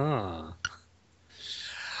 Uh-huh.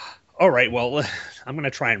 All right, well, I'm going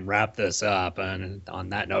to try and wrap this up. And on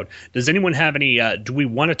that note, does anyone have any, do we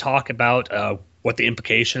want to talk about what the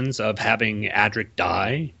implications of having Adric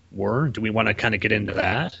die were? Do we want to kind of get into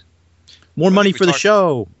that? More money for the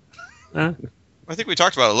show. I think we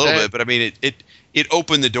talked about it a little bit, but I mean, it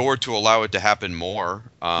opened the door to allow it to happen more.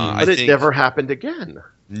 But it never happened again.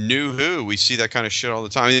 New Who, we see that kind of shit all the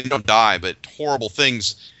time. I mean, they don't die, but horrible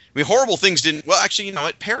things. I mean, horrible things didn't. Well, actually, you know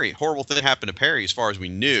what? Perry, horrible thing happened to Perry, as far as we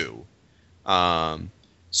knew.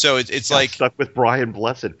 So it's Got like stuck with Brian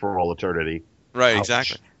Blessed for all eternity. Right, Ouch.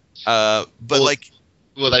 exactly. But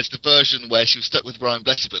there's the version where she was stuck with Brian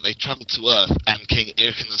Blessed, but they travelled to Earth, and King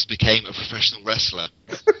Irkinus became a professional wrestler.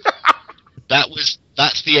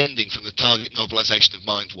 That's the ending from the Target novelization of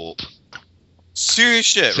Mind Warp. Serious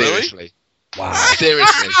shit, Seriously. really? Wow.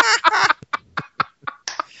 Seriously.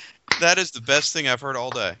 That is the best thing I've heard all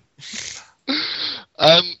day.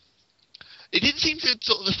 It didn't seem to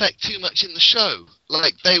sort of affect too much in the show.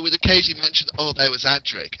 Like, they would occasionally mention, oh, there was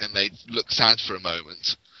Adric, and they'd look sad for a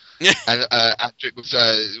moment. And Adric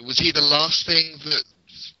was he the last thing that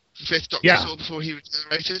Fifth Doctor saw before he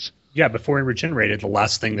regenerated? Yeah, before he regenerated, the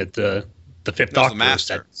last thing that the Fifth Doctor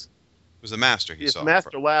said. It was the Master he It's saw.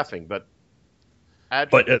 Master laughing, but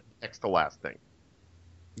Adric next to last thing.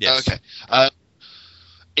 Yes. Okay.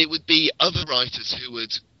 It would be other writers who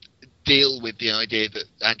would deal with the idea that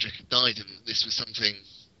Adric had died, and this was something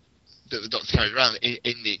that the Doctor carried around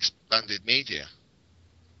in the expanded media.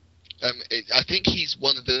 I think he's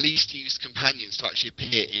one of the least used companions to actually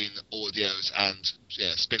appear in audios and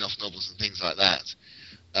spin-off novels and things like that.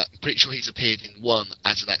 I'm pretty sure he's appeared in one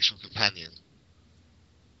as an actual companion.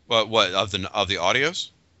 What of the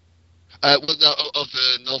audios? No, of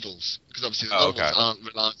the novels, because obviously the novels aren't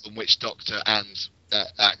reliant on which Doctor and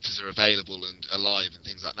actors are available and alive and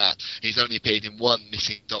things like that. He's only appeared in one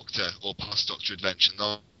missing Doctor or past Doctor adventure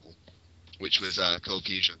novel, which was Cold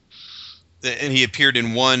Fusion. And he appeared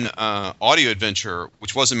in one audio adventure,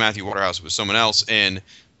 which wasn't Matthew Waterhouse, it was someone else, and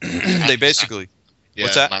they basically...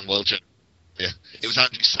 What's that? Manuel joke. Yeah, it was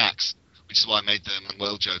Andrew Sachs, which is why I made the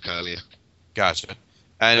Manuel joke earlier. Gotcha.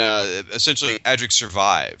 And essentially, Adric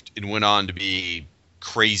survived and went on to be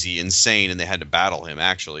crazy, insane, and they had to battle him,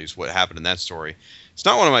 actually, is what happened in that story. It's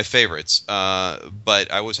not one of my favorites,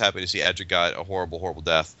 but I was happy to see Adric got a horrible, horrible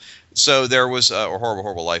death. So there was, or horrible,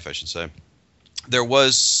 horrible life, I should say. There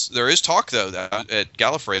is talk, though, that at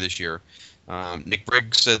Gallifrey this year, Nick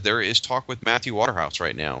Briggs said there is talk with Matthew Waterhouse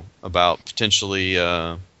right now about potentially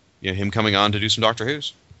him coming on to do some Doctor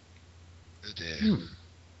Who's. Oh dear.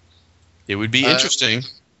 It would be interesting.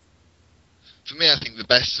 For me, I think the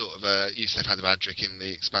best sort of use they've had of Adric in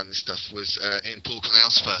the expanded stuff was in Paul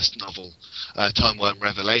Cornell's first novel, Time Worm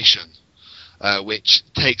Revelation, which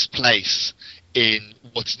takes place in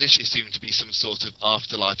what's initially assumed to be some sort of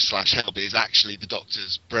afterlife / hell, but is actually the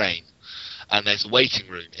Doctor's brain. And there's a waiting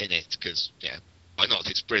room in it, because, why not?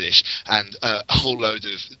 It's British. And a whole load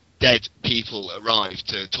of dead people arrive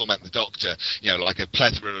to torment the Doctor, like a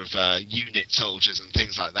plethora of unit soldiers and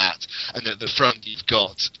things like that. And at the front you've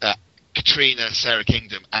got Katrina, Sarah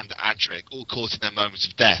Kingdom, and Adric, all caught in their moments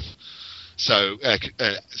of death. So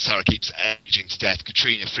Sarah keeps aging to death,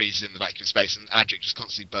 Katrina freezes in the vacuum space, and Adric just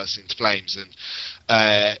constantly bursts into flames. And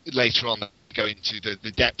later on, they go into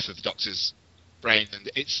the depth of the Doctor's brain,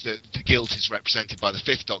 and it's the guilt is represented by the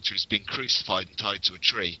Fifth Doctor, who's been crucified and tied to a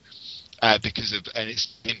tree because of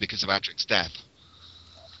Adric's death.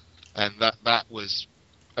 And that was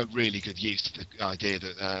a really good use to the idea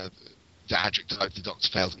that Adric died, the Doctor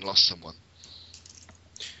failed and lost someone.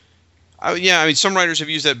 Some writers have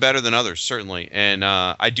used that better than others, certainly, and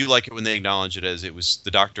I do like it when they acknowledge it as it was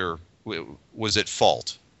the Doctor was at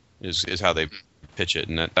fault, is how they pitch it,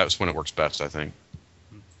 and that's when it works best, I think.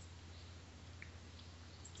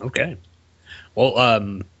 Okay.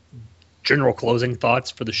 Well, general closing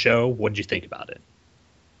thoughts for the show. What did you think about it?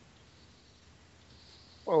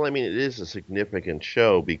 Well, I mean, it is a significant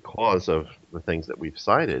show because of the things that we've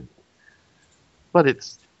cited, but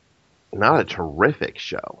it's not a terrific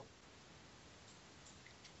show.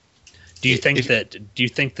 Do you think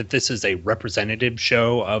that this is a representative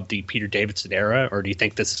show of the Peter Davison era, or do you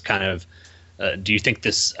think this is kind of do you think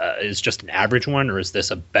this is just an average one, or is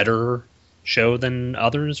this a better show than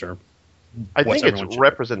others? Or I think it's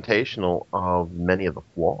representational of many of the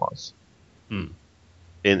flaws in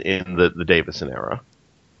the Davison era.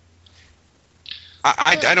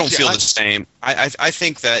 I don't feel the same. I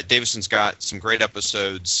think that Davison's got some great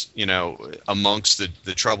episodes, amongst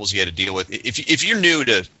the troubles he had to deal with. If you're new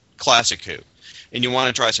to Classic Who and you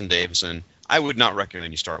want to try some Davison, I would not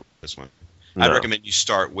recommend you start with this one. I'd No. recommend you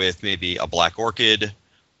start with maybe a Black Orchid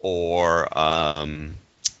or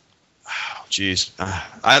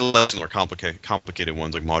I love some more complicated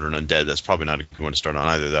ones like Modern Undead. That's probably not a good one to start on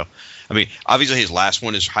either, though. I mean, obviously his last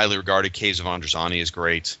one is highly regarded. Caves of Androzani is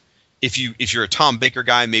great. If you're a Tom Baker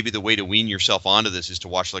guy, maybe the way to wean yourself onto this is to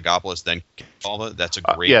watch Legopolis, then Castrovalva. That's a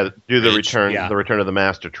great do the bridge. Return of the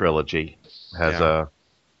Master trilogy has a.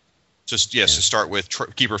 So start with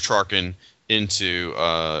Keeper of Traken into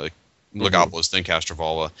Legopolis, then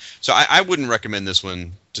Castrovalva. So I wouldn't recommend this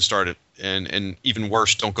one to start it, and even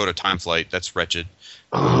worse, don't go to Time Flight. That's wretched.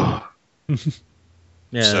 Yeah,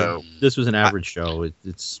 So, this was an average show.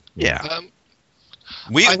 It's we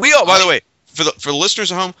all, by the way, for the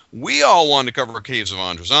listeners at home, we all wanted to cover Caves of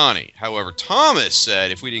Androzani. However, Thomas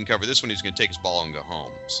said if we didn't cover this one, he's going to take his ball and go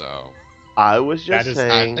home. So I was just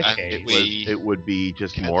saying case. it would be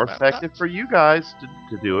just more effective for you guys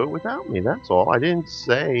to do it without me. That's all. I didn't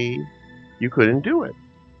say you couldn't do it.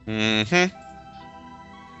 Mm-hmm.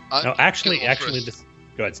 No, actually, this.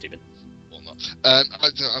 Go ahead, Stephen. Or not. I'm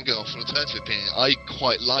going to offer an alternative opinion. I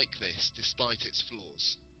quite like this, despite its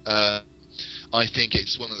flaws. I think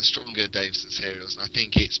it's one of the stronger Davison serials, and I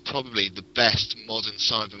think it's probably the best modern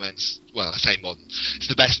Cybermen. Well, I say modern. It's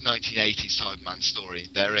the best 1980s Cyberman story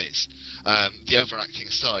there is. The overacting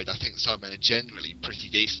aside, I think the Cybermen are generally pretty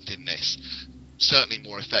decent in this. Certainly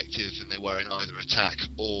more effective than they were in either Attack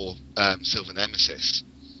or Silver Nemesis.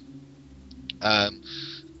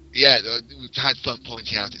 We've had fun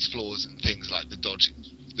pointing out its flaws and things like the dodging,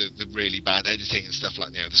 the really bad editing and stuff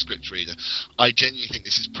like the script reader. I genuinely think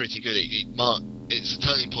this is pretty good. It's a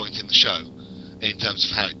turning point in the show in terms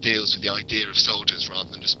of how it deals with the idea of soldiers rather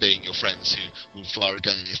than just being your friends who will fire a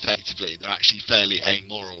gun effectively. They're actually fairly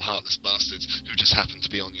amoral, heartless bastards who just happen to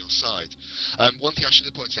be on your side. One thing I should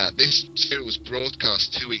have pointed out, this serial was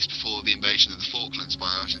broadcast 2 weeks before the invasion of the Falklands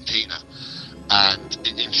by Argentina,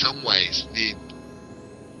 and in some ways the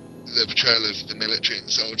portrayal of the military and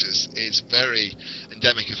the soldiers is very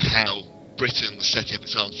endemic of how Britain was setting up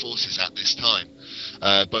its armed forces at this time,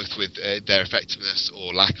 both with their effectiveness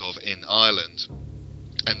or lack of in Ireland,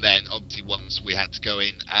 and then obviously once we had to go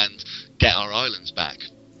in and get our islands back.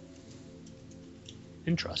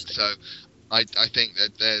 Interesting. So I think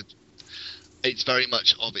that it's very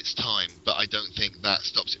much of its time, but I don't think that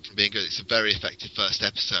stops it from being good. It's a very effective first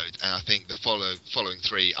episode, and I think the following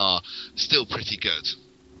three are still pretty good.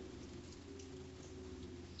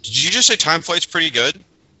 Did you just say Time Flight's pretty good?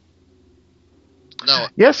 No.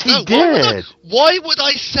 Yes, he did. Why would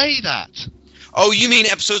I say that? Oh, you mean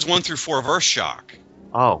episodes 1 through 4 of Earthshock?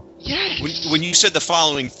 Oh. Yes. When you said the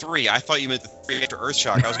following three, I thought you meant the three after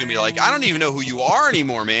Earthshock. I was going to be like, I don't even know who you are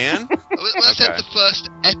anymore, man. I said the first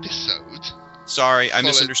episode. Sorry, I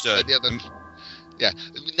misunderstood. Yeah.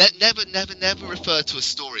 Never refer to a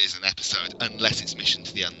story as an episode unless it's Mission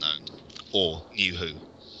to the Unknown or New Who.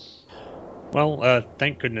 Well,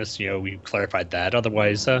 thank goodness, we clarified that.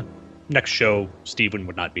 Otherwise, next show, Stephen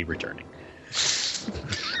would not be returning.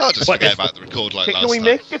 I'll just forget about the record like last time. Can we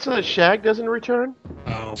make it so that Shag doesn't return?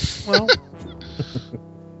 Oh, well,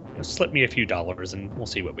 slip me a few dollars and we'll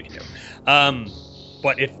see what we can do.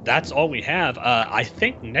 But if that's all we have, I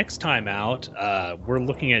think next time out, we're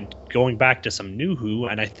looking at going back to some New Who,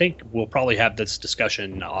 and I think we'll probably have this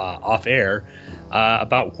discussion off air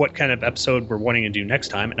about what kind of episode we're wanting to do next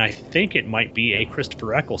time, and I think it might be a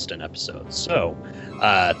Christopher Eccleston episode. So,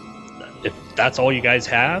 if that's all you guys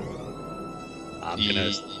have, I'm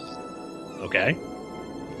gonna... Okay.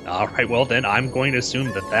 All right, well then, I'm going to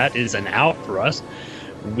assume that is an out for us.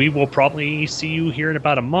 We will probably see you here in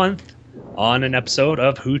about a month on an episode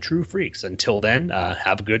of Who True Freaks. Until then,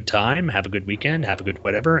 have a good time, have a good weekend, have a good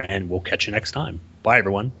whatever, and we'll catch you next time. Bye,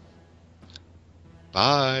 everyone.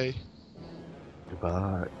 Bye.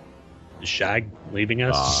 Goodbye. Is Shag leaving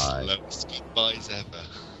us? Bye. Lowest goodbyes ever.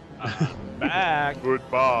 I'm back.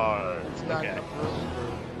 Goodbye. Okay.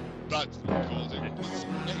 Back to the recording.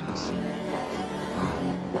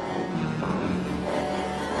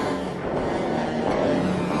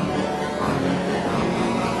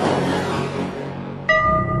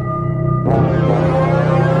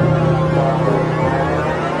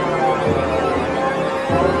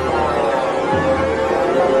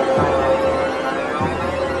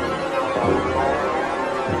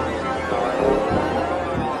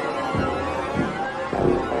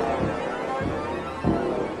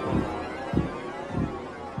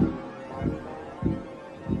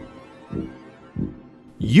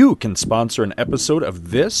 You can sponsor an episode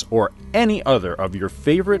of this or any other of your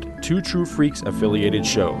favorite Two True Freaks affiliated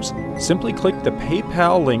shows. Simply click the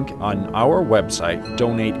PayPal link on our website,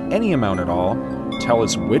 donate any amount at all, tell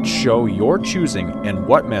us which show you're choosing and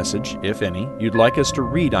what message, if any, you'd like us to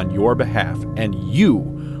read on your behalf, and you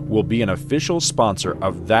will be an official sponsor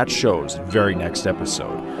of that show's very next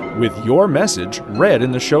episode, with your message read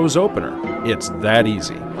in the show's opener. It's that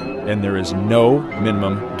easy, and there is no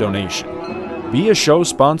minimum donation. Be a show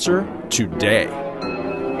sponsor today.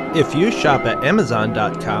 If you shop at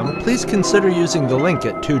Amazon.com, please consider using the link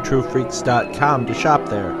at twotruefreaks.com to shop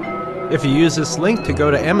there. If you use this link to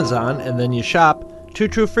go to Amazon and then you shop, Two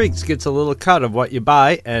True Freaks gets a little cut of what you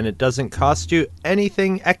buy, and it doesn't cost you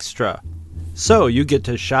anything extra. So you get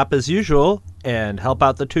to shop as usual and help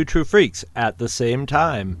out the Two True Freaks at the same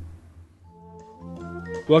time.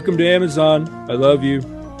 Welcome to Amazon. I love you.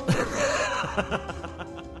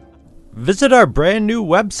 Visit our brand new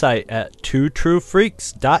website at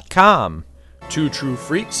twotruefreaks.com. Two True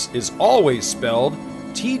Freaks is always spelled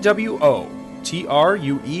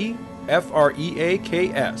TWOTRUEFREAKS.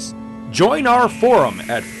 Join our forum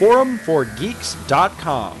at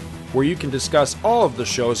forumforgeeks.com, where you can discuss all of the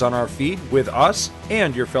shows on our feed with us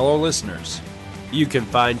and your fellow listeners. You can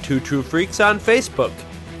find Two True Freaks on Facebook.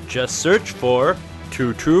 Just search for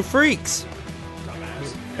Two True Freaks.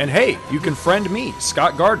 And hey, you can friend me,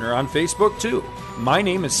 Scott Gardner, on Facebook too. My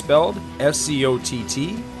name is spelled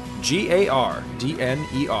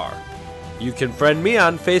SCOTTGARDNER. You can friend me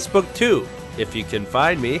on Facebook too, if you can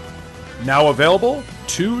find me. Now available,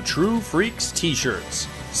 Two True Freaks t-shirts.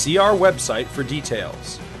 See our website for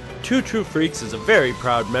details. Two True Freaks is a very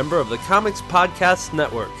proud member of the Comics Podcast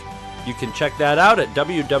Network. You can check that out at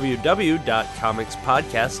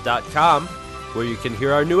www.comicspodcast.com, where you can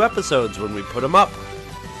hear our new episodes when we put them up.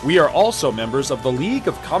 We are also members of the League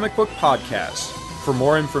of Comic Book Podcasts. For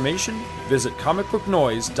more information, visit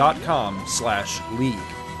comicbooknoise.com/league.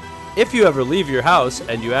 If you ever leave your house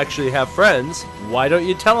and you actually have friends, why don't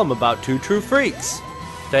you tell them about Two True Freaks?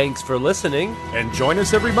 Thanks for listening, and join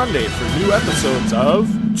us every Monday for new episodes of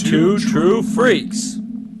Two True Freaks.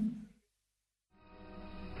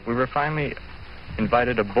 We were finally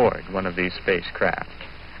invited aboard one of these spacecraft,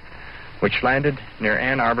 which landed near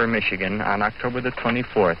Ann Arbor, Michigan on October the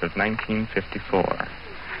 24th of 1954.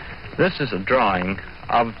 This is a drawing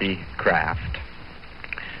of the craft.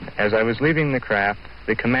 As I was leaving the craft,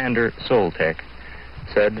 the commander, Soltec,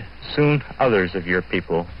 said, "Soon others of your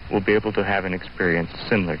people will be able to have an experience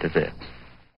similar to this."